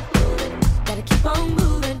moving, moving. Gotta keep on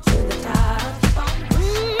moving to the top. Keep on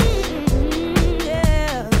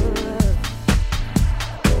yeah.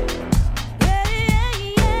 Yeah, yeah,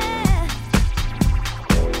 yeah.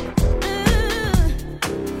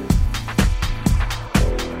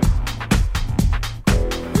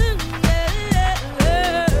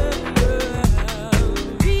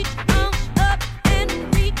 Reach on up and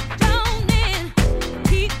reach on in.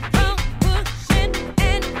 Keep on pushing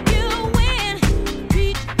and you win.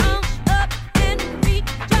 Reach on up and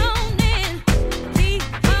reach on in.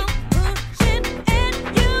 Keep on pushing and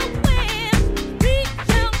you win. Reach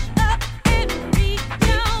on up and reach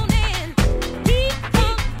on in. Keep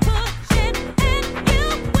on pushing and you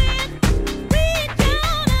win. Reach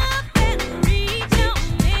on up and reach on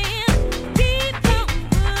in. Keep on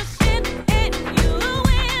pushing and you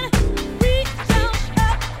win. Reach on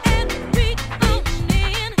up and reach on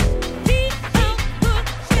in. Keep on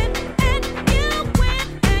pushing and you win.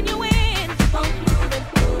 And you win. Keep on moving,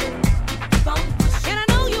 moving. Keep on pushing. And I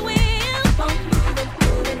know you will. Keep on moving,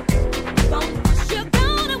 moving. Keep on pushing. You're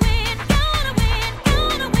gonna win, gonna win,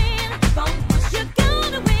 gonna win. Keep on pushing. You're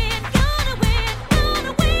gonna win, gonna win,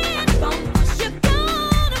 gonna win. Keep on pushing. You're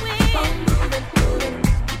gonna win. Keep on moving, moving.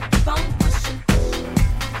 Keep on pushing.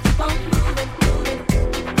 Keep on moving, moving.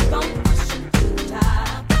 Keep on pushing to the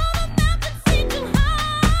top. Though the mountains seem too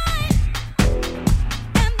high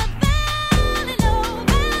and the valley low,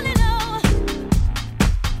 valley low.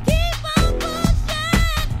 Keep on pushing,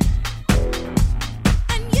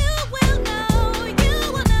 and you will know, you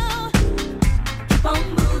will know. Keep on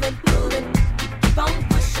moving, moving. Keep on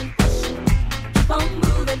pushing, pushing. Keep on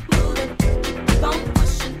moving, moving. Keep on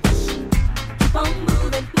pushing, pushing. Keep on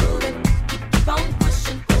moving, moving. Keep on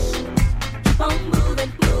pushing, pushing. Keep on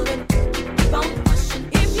moving, moving. Keep on pushing.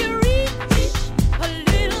 If you reach a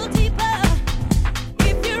little deeper,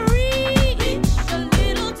 if you reach a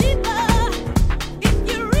little deeper, if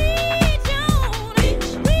you reach on,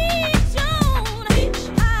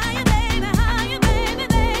 higher, baby,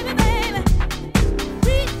 baby, baby.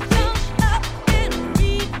 Reach on up and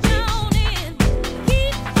reach on in.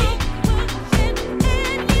 Keep on pushing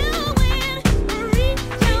and you win.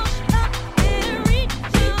 Reach on up and reach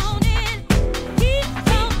on in. Keep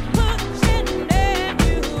on pushing and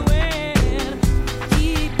you win.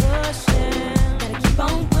 Keep pushing. Gotta keep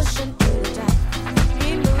on pushing to the top.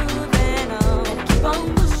 Keep moving on. Gotta keep on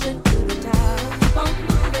pushing to the top. Keep on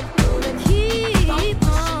moving, moving. Keep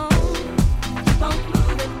on. Keep on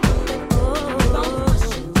moving, moving. Keep on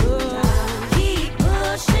pushing to the top. Keep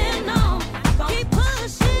pushing on. Keep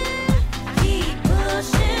pushing. Keep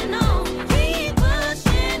pushing on. Keep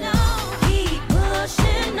pushing on. Keep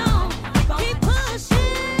pushing on. Keep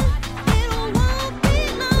pushing. It won't be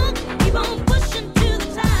long. Keep on pushing to the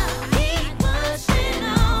top. Keep pushing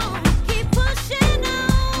on. Keep pushing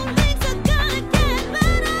on. Things are gonna get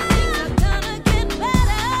better. Things are gonna get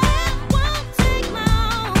better. It won't take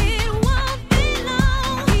long. It won't be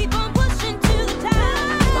long. Keep on pushing to the top.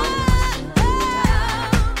 Keep on pushing to the top.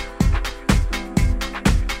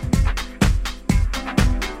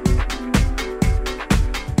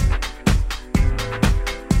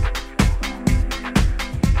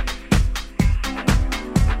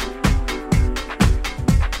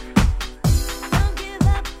 Don't give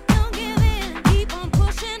up, don't give in. Keep on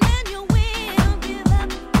pushing and you win. Don't give up,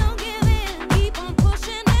 don't give in. Keep on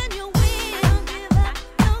pushing and you win. Don't give up,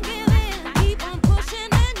 don't give in. Keep on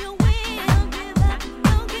pushing and you win. Don't give up,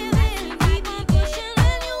 don't give in. Keep on pushing and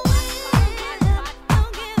you win.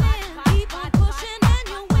 Don't give in. Keep on pushing and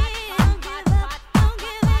you win. Don't give up, don't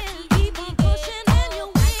give in. Keep on pushing and you win. Don't give up, don't give in. Keep on pushing and you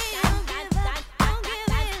win. Don't give up, don't give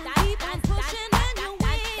in. Keep on pushing and you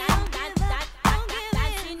win.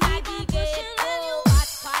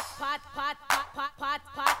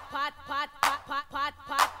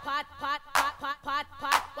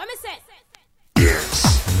 What me say?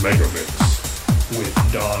 It's Megamix with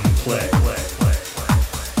Don Play.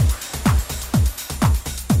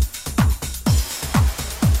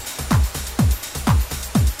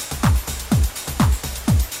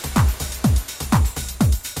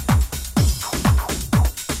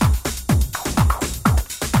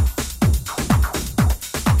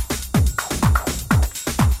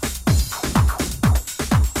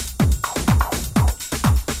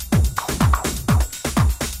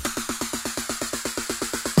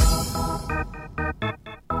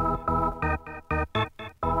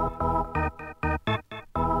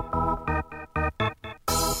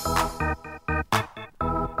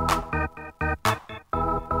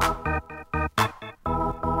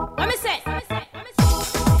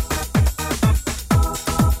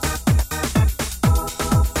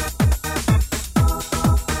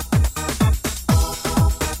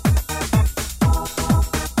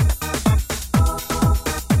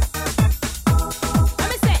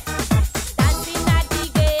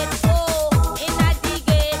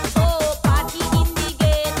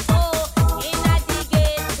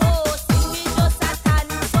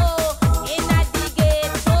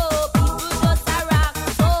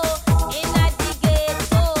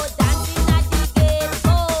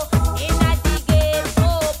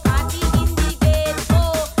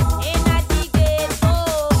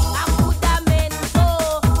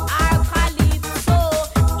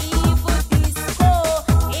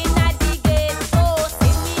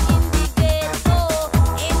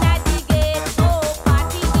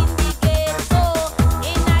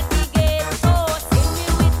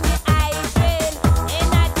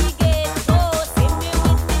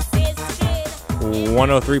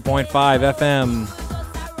 103.5 FM,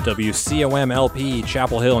 WCOM LP,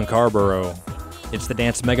 Chapel Hill and Carborough. It's the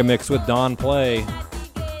Dance Mega Mix with Don Play.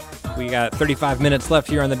 We got 35 minutes left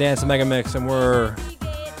here on the Dance Mega Mix, and we're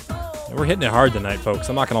hitting it hard tonight, folks.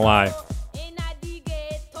 I'm not gonna lie.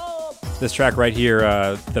 This track right here,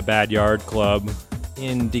 the Bad Yard Club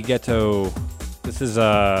in the Ghetto. This is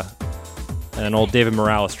an old David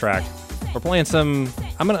Morales track. We're playing some.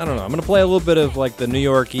 I'm gonna play a little bit of like the New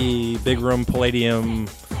York-y big room Palladium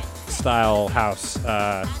style house.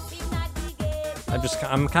 I'm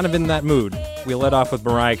kind of in that mood. We let off with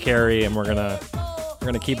Mariah Carey, and we're gonna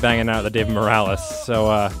keep banging out the David Morales.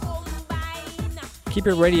 So keep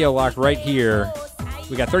your radio locked right here.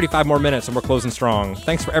 We got 35 more minutes, and we're closing strong.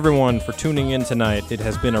 Thanks for everyone for tuning in tonight. It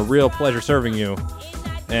has been a real pleasure serving you.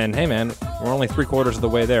 And hey, man, we're only 3/4 of the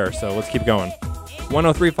way there, so let's keep going.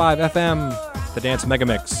 103.5 FM, the Dance Mega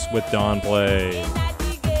Mix with Don Play.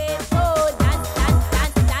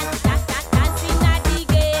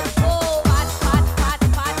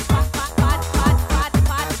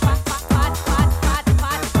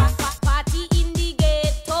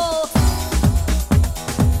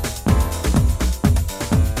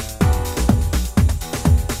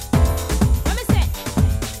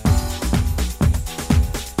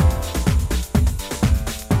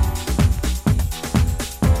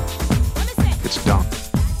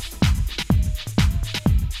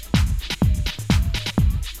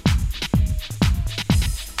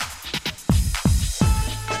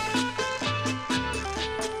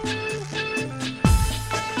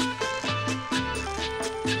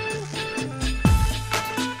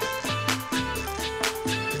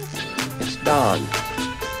 Don,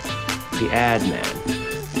 the ad man.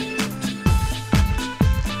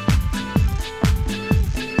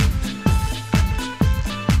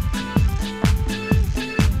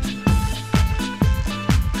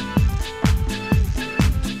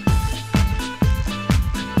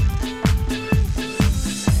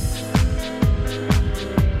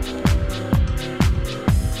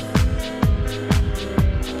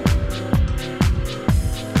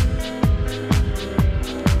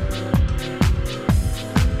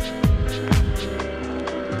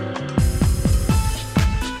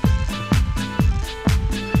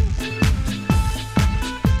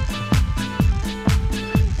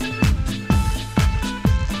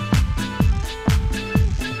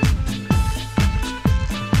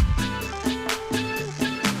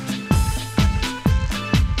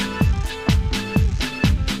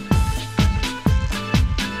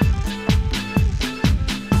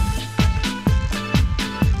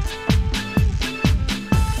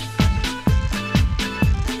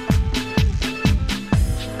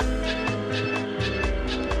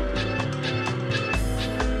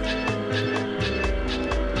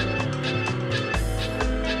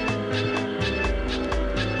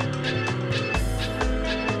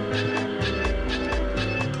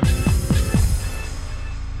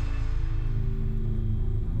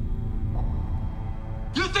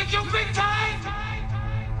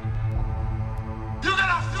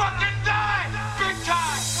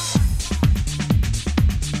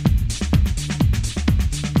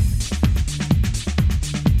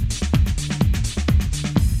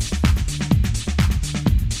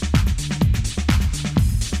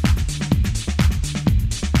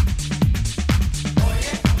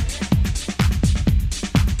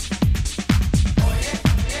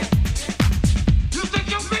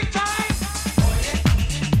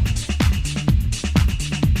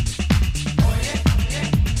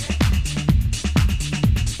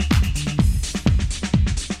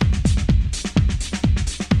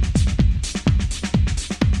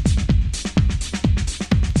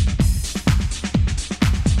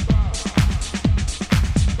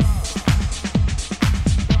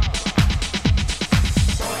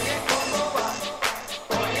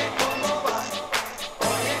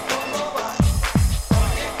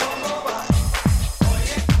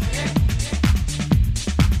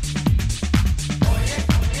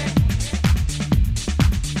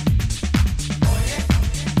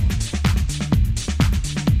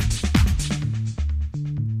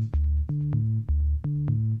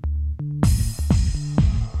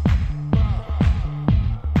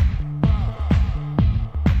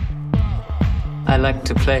 I like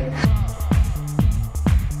to play.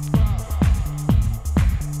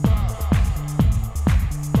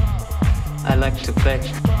 I like to play.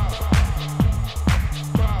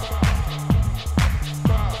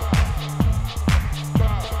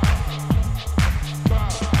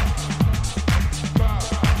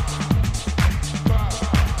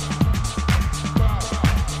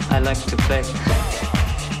 I like to play.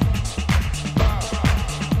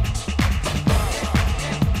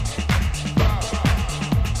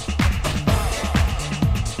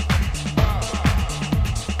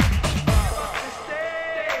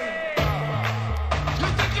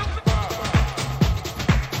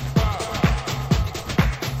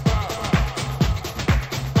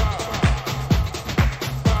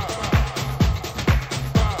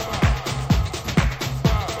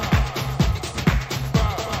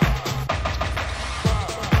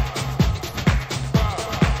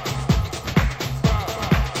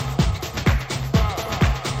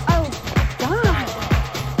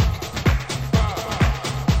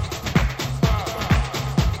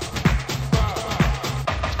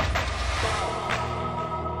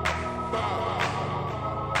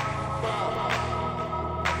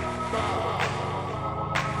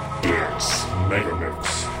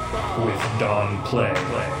 Don Play.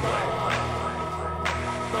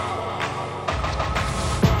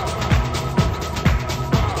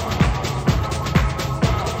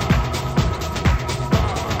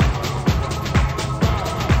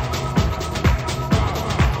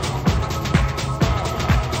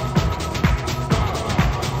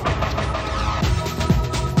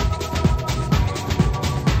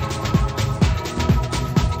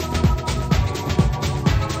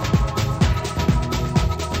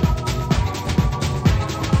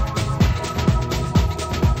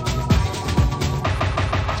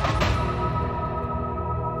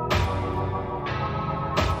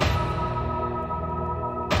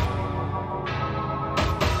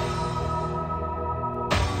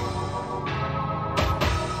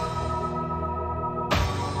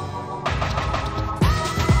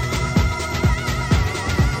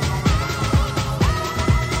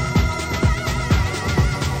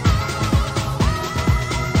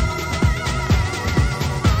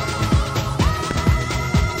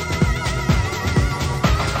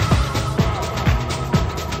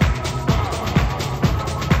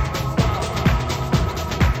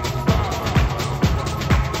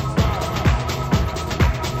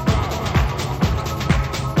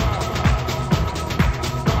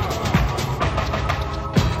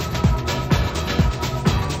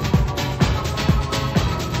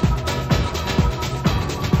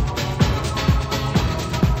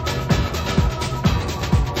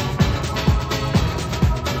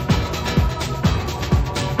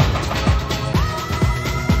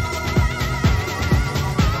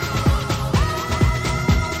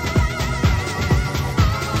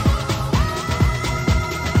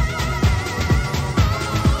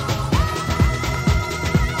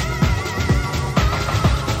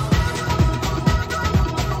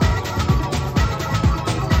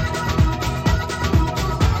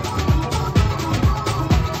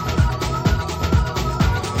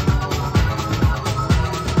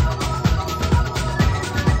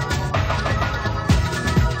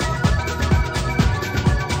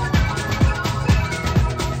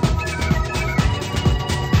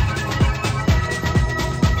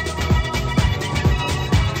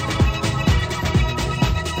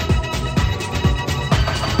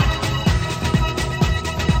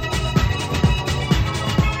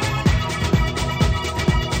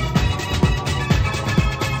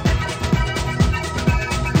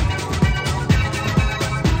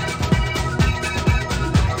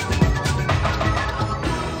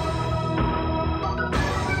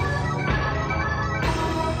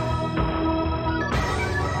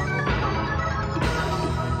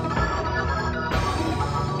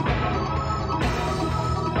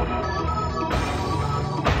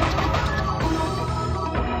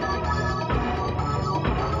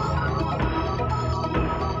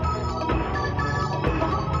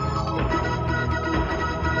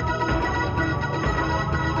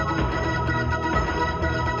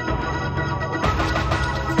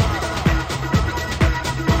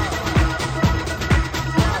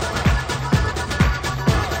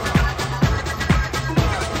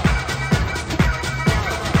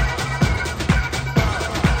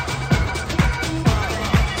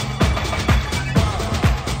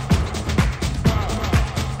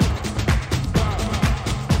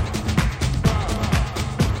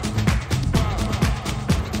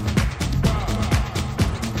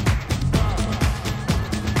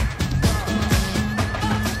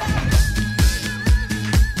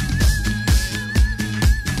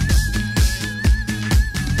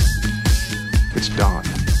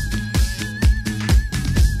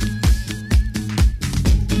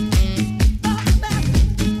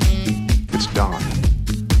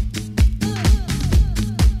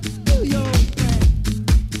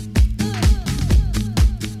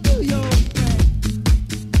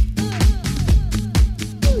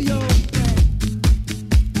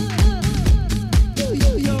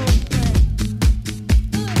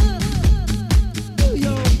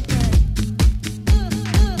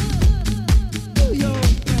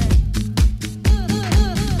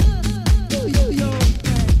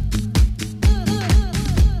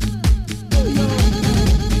 yo.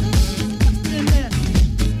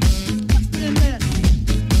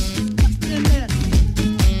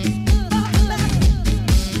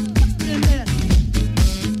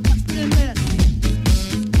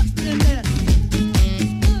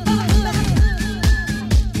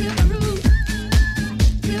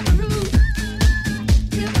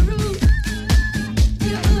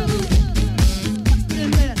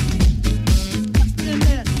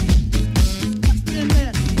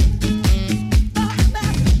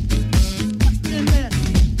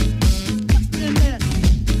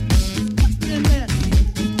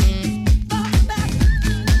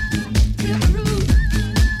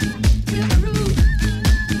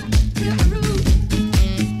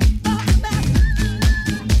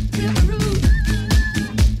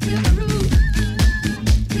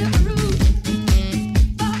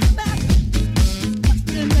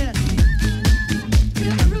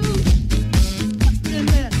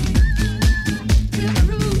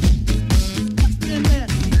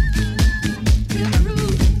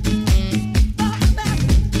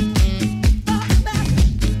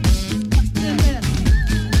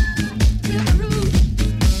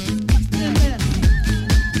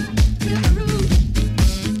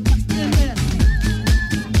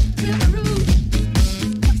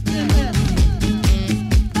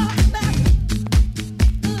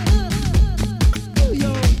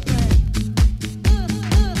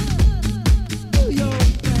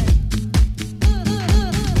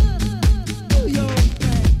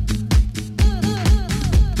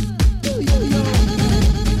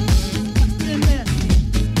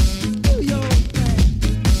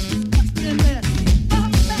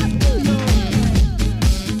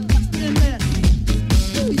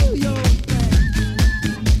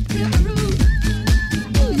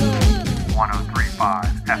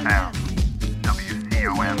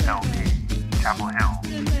 WMLP, Chapel Hill,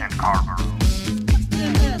 and Carrboro.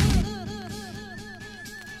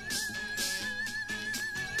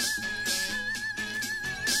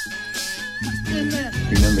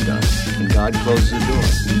 Remember, Don, when God closes the door,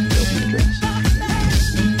 he opens the dress.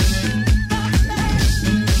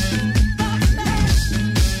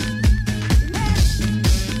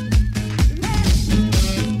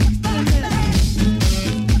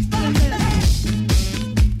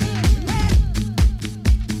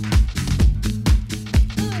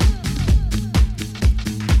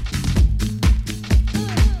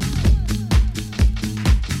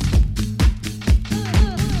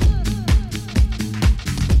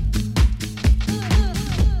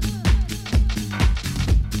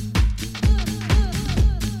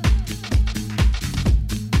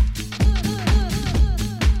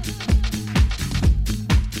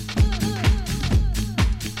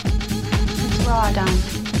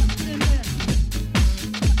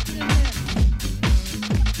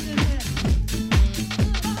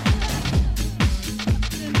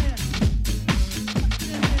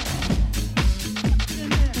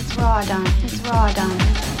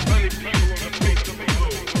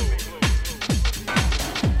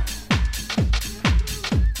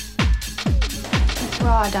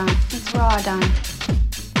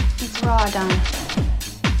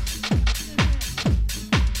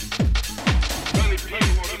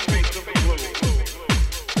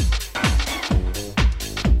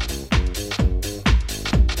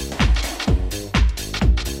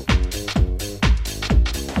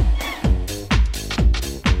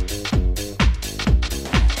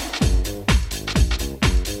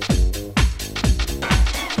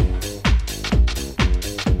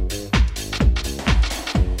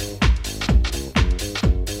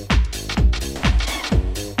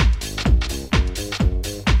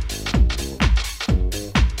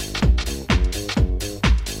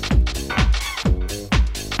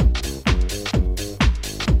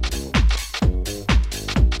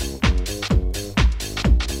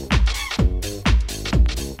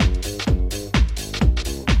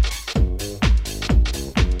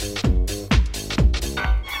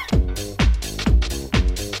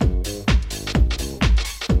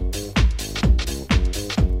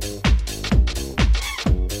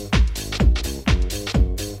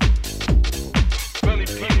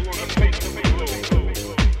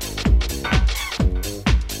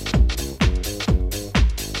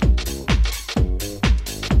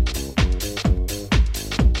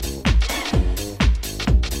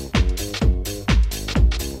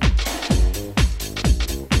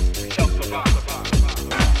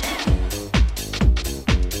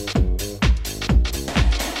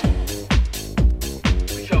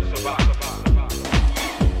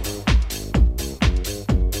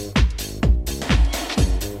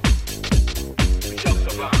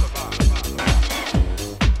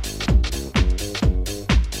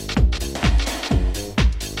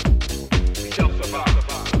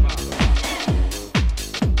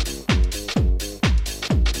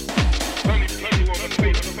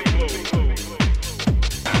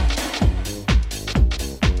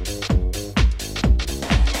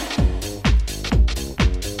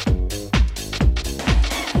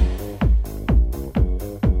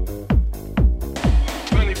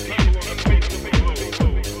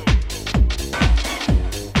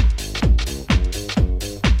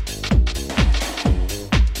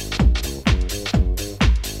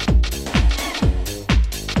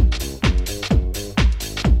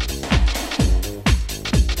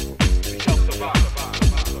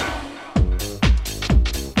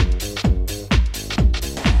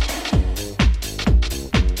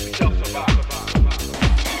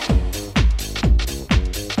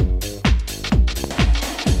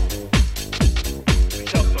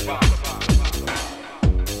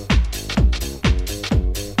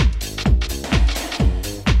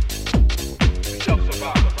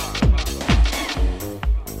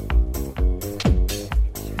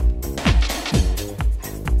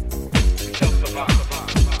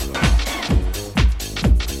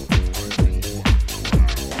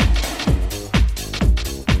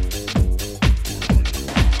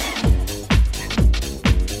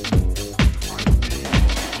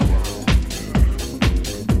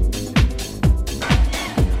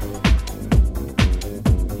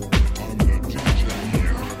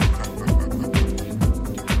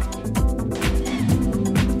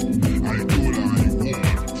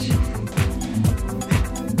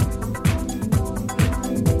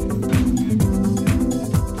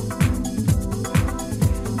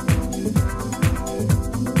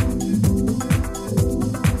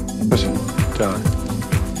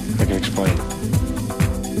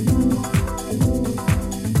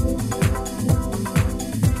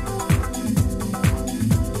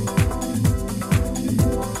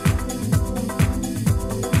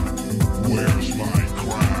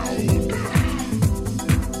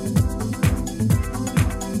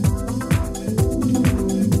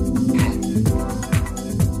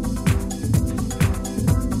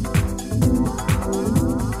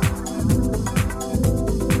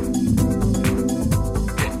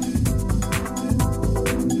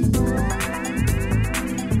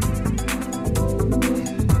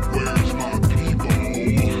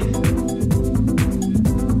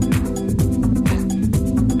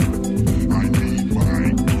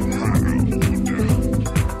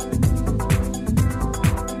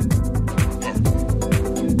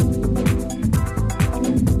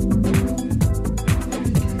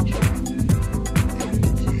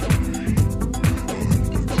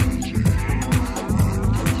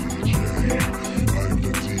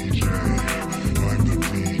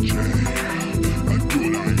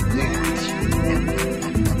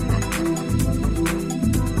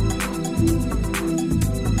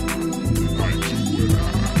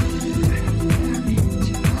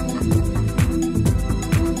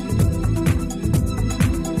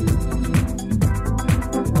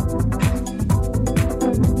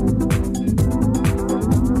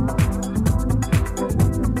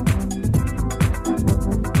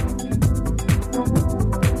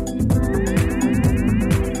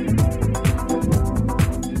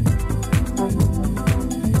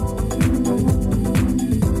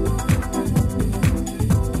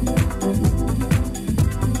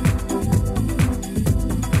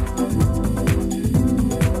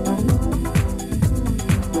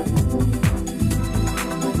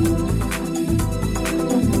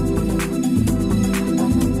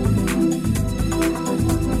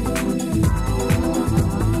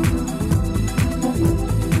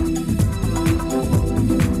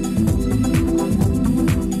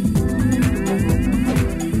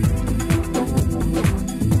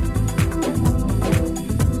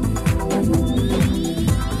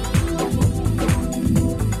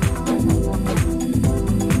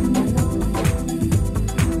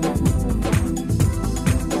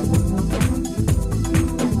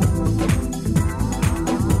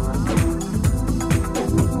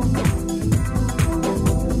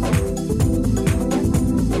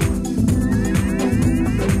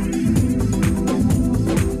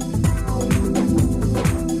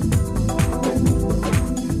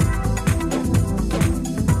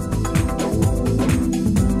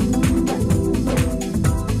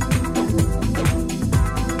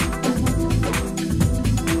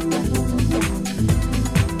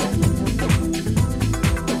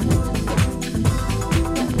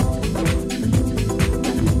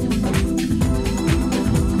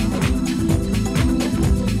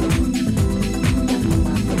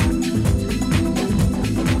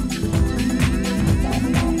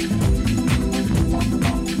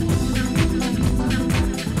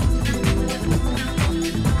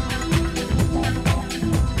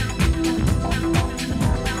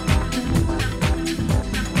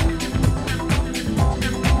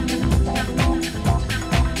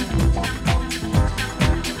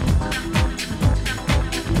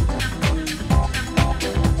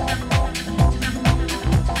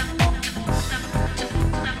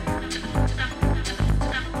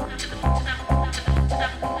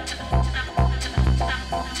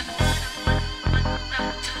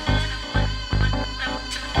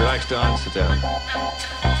 Don, sit down.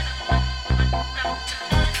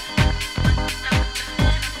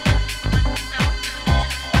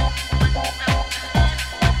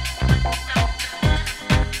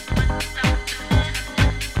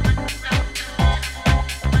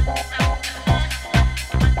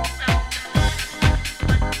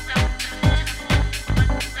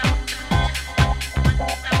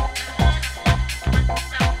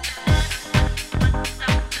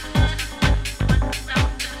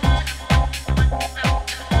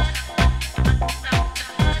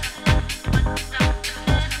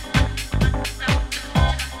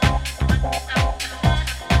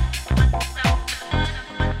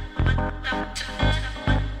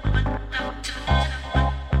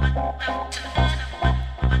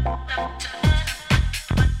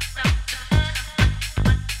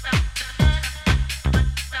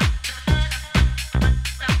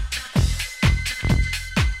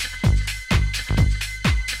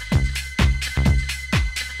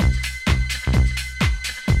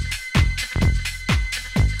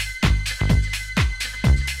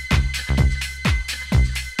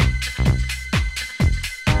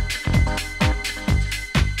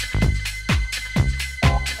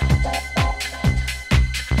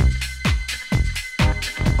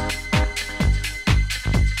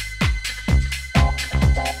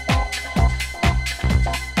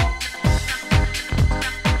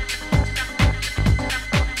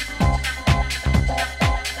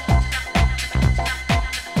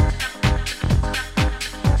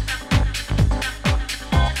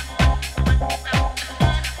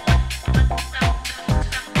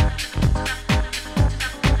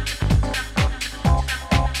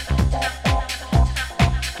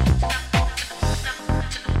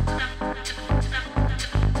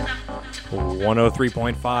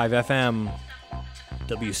 .3 FM,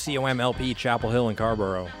 WCOM LP, Chapel Hill and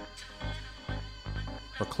Carborough.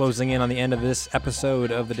 We're closing in on the end of this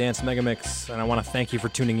episode of the Dance Megamix, and I want to thank you for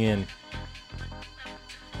tuning in.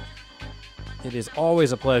 It is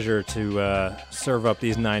always a pleasure to serve up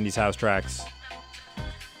these 90s house tracks.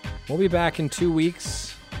 We'll be back in 2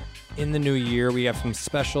 weeks in the new year. We have some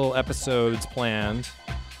special episodes planned.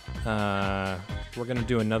 We're going to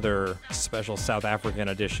do another special South African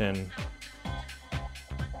edition.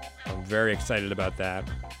 I'm very excited about that.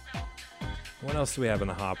 What else do we have in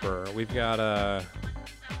the hopper? We've got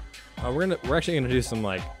we're actually gonna do some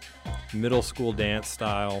like middle school dance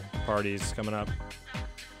style parties coming up.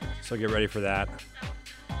 So get ready for that.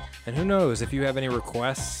 And who knows, if you have any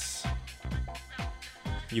requests,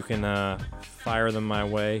 you can fire them my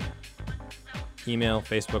way. Email,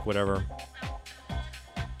 Facebook, whatever.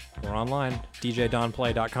 We're online,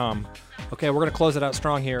 djdonplay.com. Okay, we're gonna close it out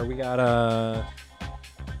strong here. We got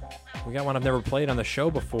one I've never played on the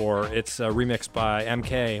show before. It's a remix by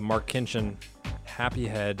MK, Mark Kinchin, Happy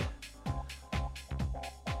Head.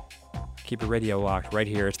 Keep your radio locked right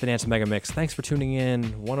here. It's the Dance Megamix. Thanks for tuning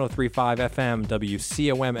in. 103.5 FM,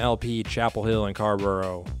 WCOM LP, Chapel Hill and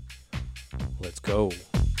Carborough. Let's go.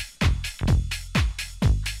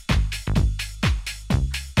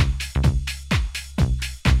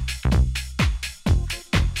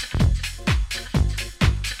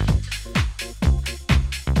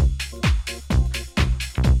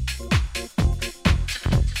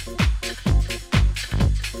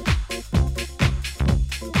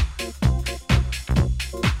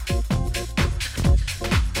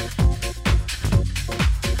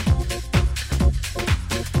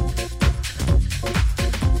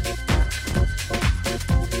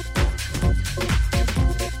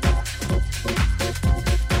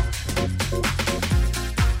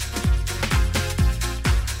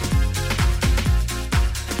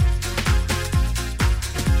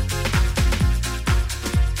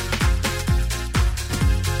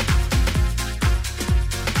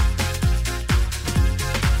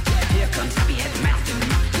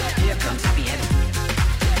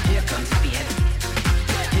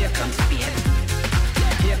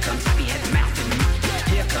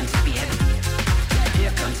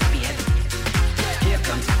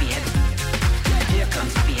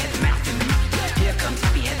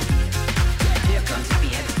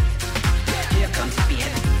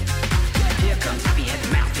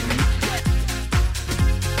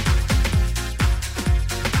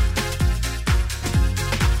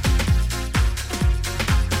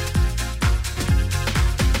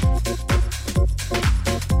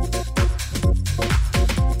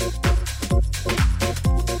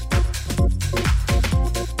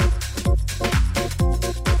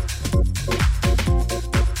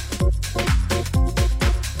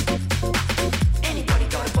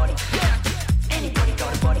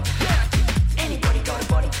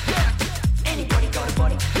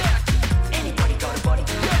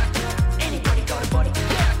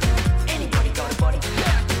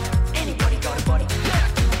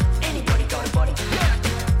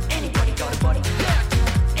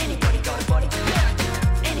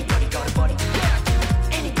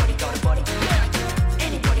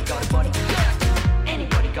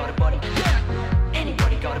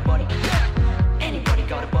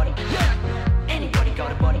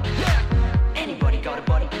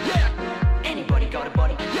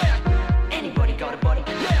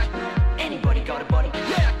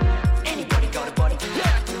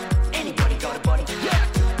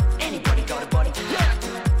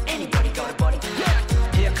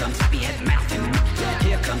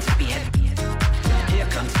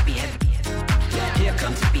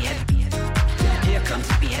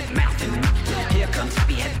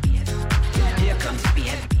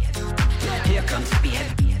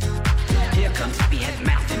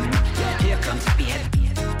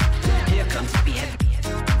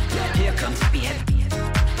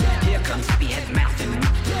 comme Spieth Martin.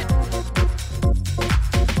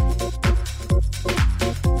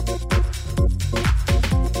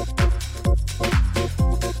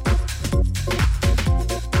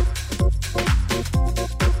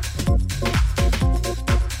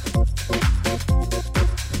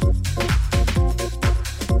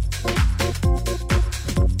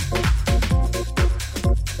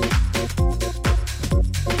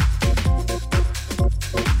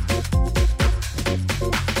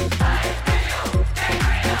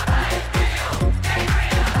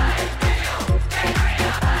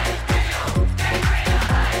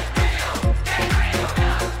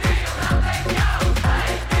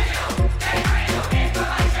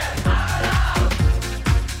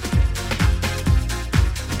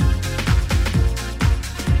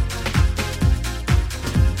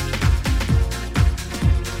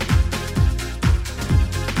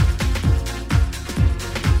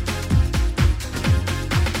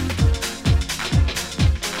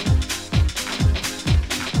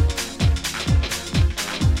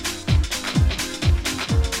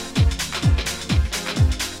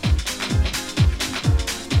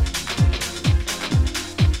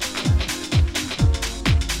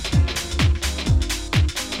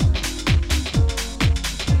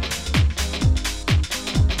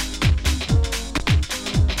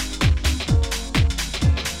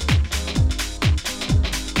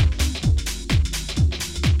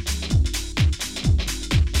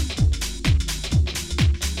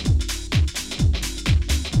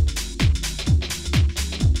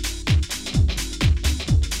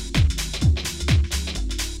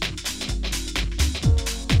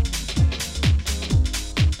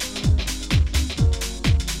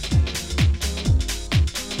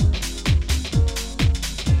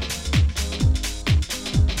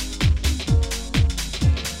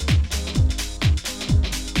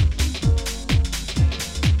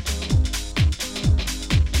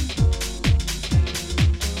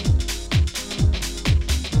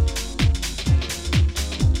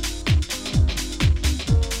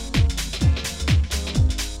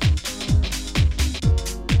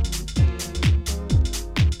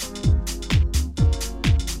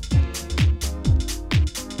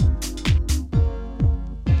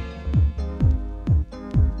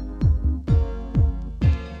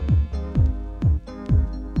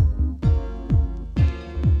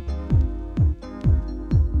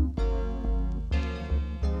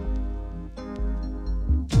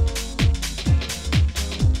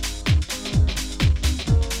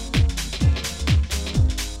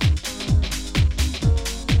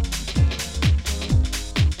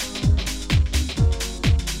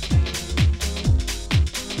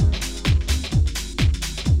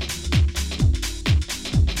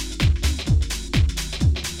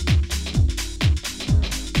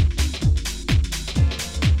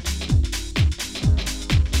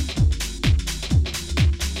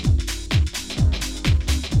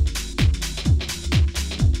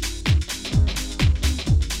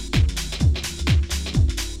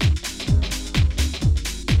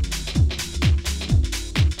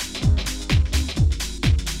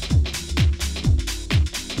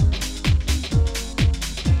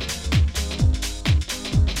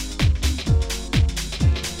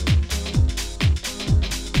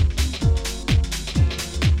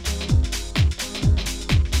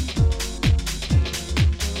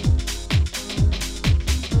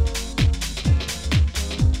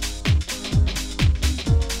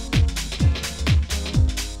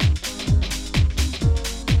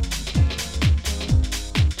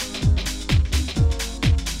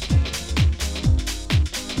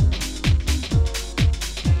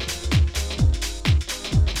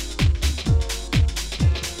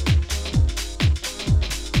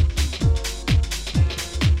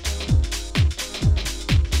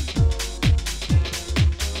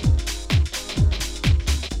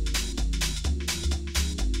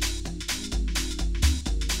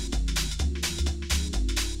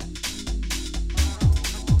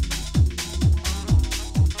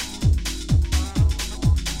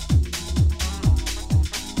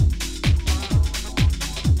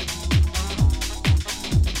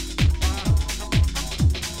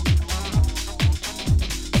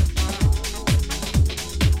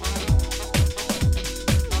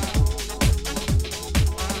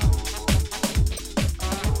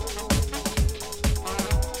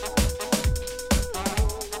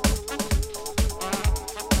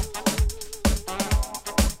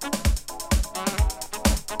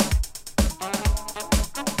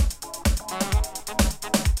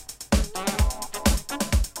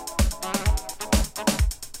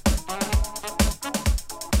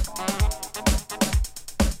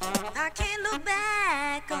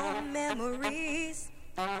 memories.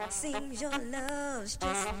 Seems your love's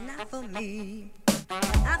just not for me.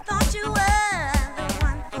 I thought you were the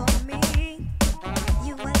one for me.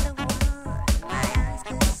 You were the one my eyes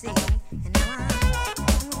could see. And now I'm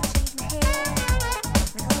gonna shake my head,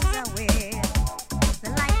 the clothes I wear, the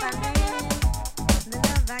life I live, the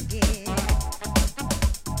love I give.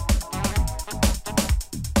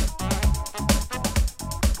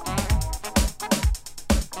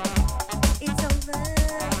 It's over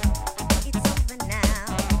now.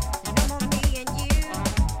 No more me and you.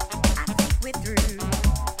 I think we're through.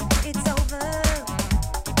 It's over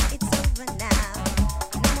now.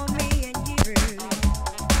 No more me and you.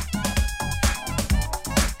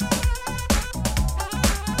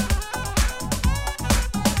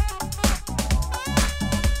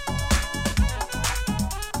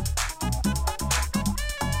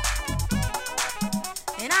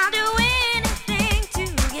 And I'll do anything to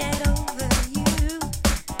get over you.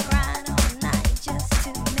 Cried all night just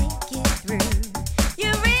to make it through.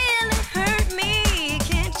 You really hurt me,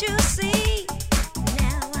 can't you see?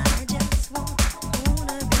 Now I just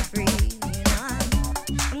wanna be free. You know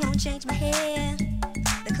I'm gonna change my hair,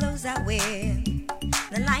 the clothes I wear,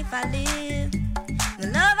 the life I live, the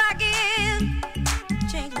love I give.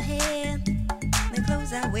 Change my hair, the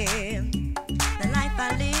clothes I wear, the life I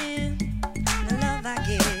live, the love I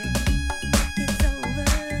give. It's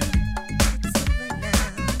over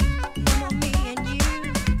now. No more me and you.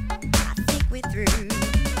 I think we're through.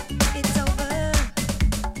 It's over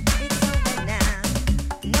now.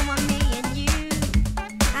 No more me and you.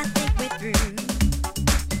 I think we're through.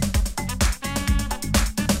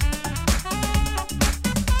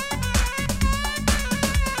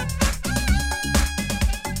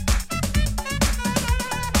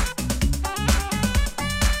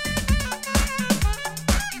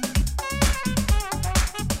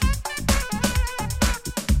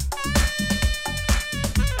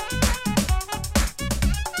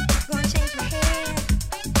 Gonna change my hair,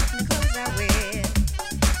 the clothes I wear,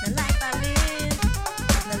 the life I live,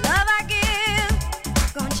 the love I give.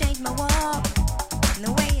 Gonna change my walk,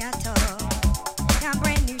 the way I talk. Got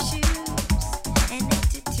brand new shoes and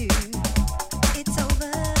attitude. It's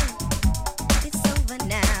over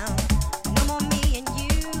now. No more me and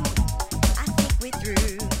you. I think we're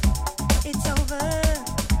through. It's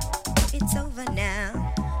over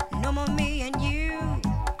now. No more me and you.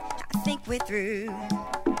 I think we're through.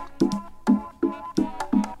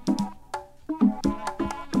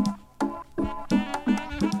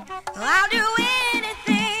 I'll do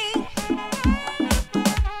anything.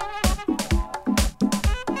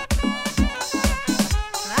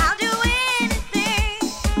 I'll do anything.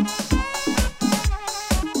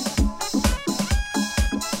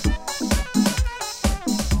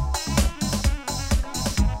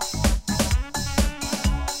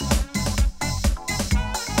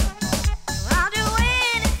 I'll do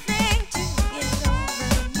anything to get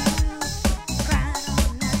over you. Cried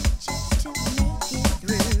all night just to make it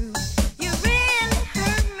through. You really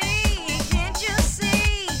hurt me, can't you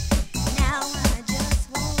see? Now I just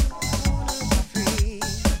wanna be free.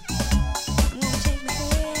 I'm gonna change my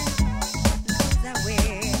hair, the clothes I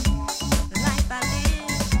wear, the life I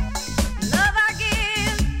live, the love I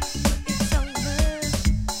give. It's over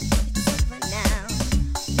now.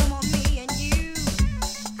 No more me and you.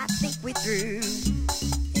 I think we're through.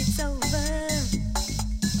 It's over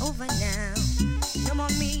now. No more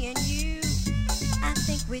me and you. I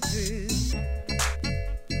think we're through.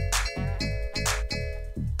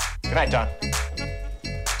 Good night, Don.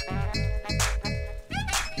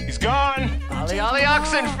 He's gone. Ollie, Ollie,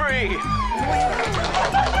 oxen free.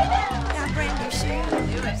 Got brand new shoes.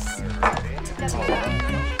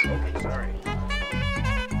 Okay, sorry.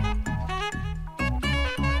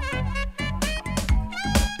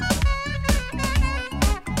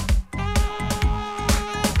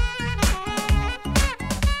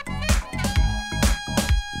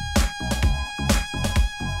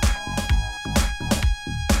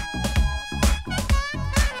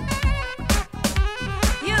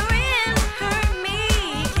 You really hurt me,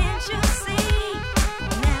 can't you see?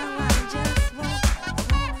 Now I just wanna be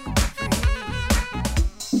free.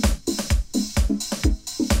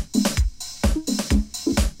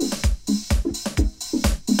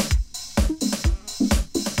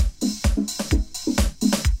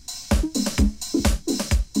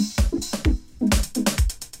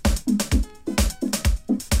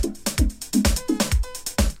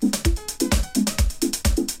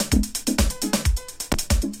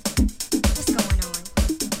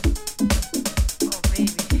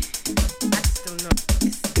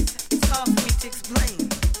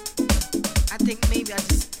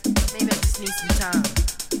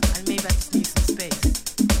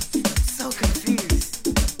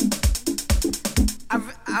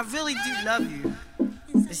 really do love you.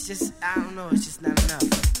 It's just, I don't know, it's just not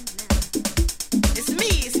enough.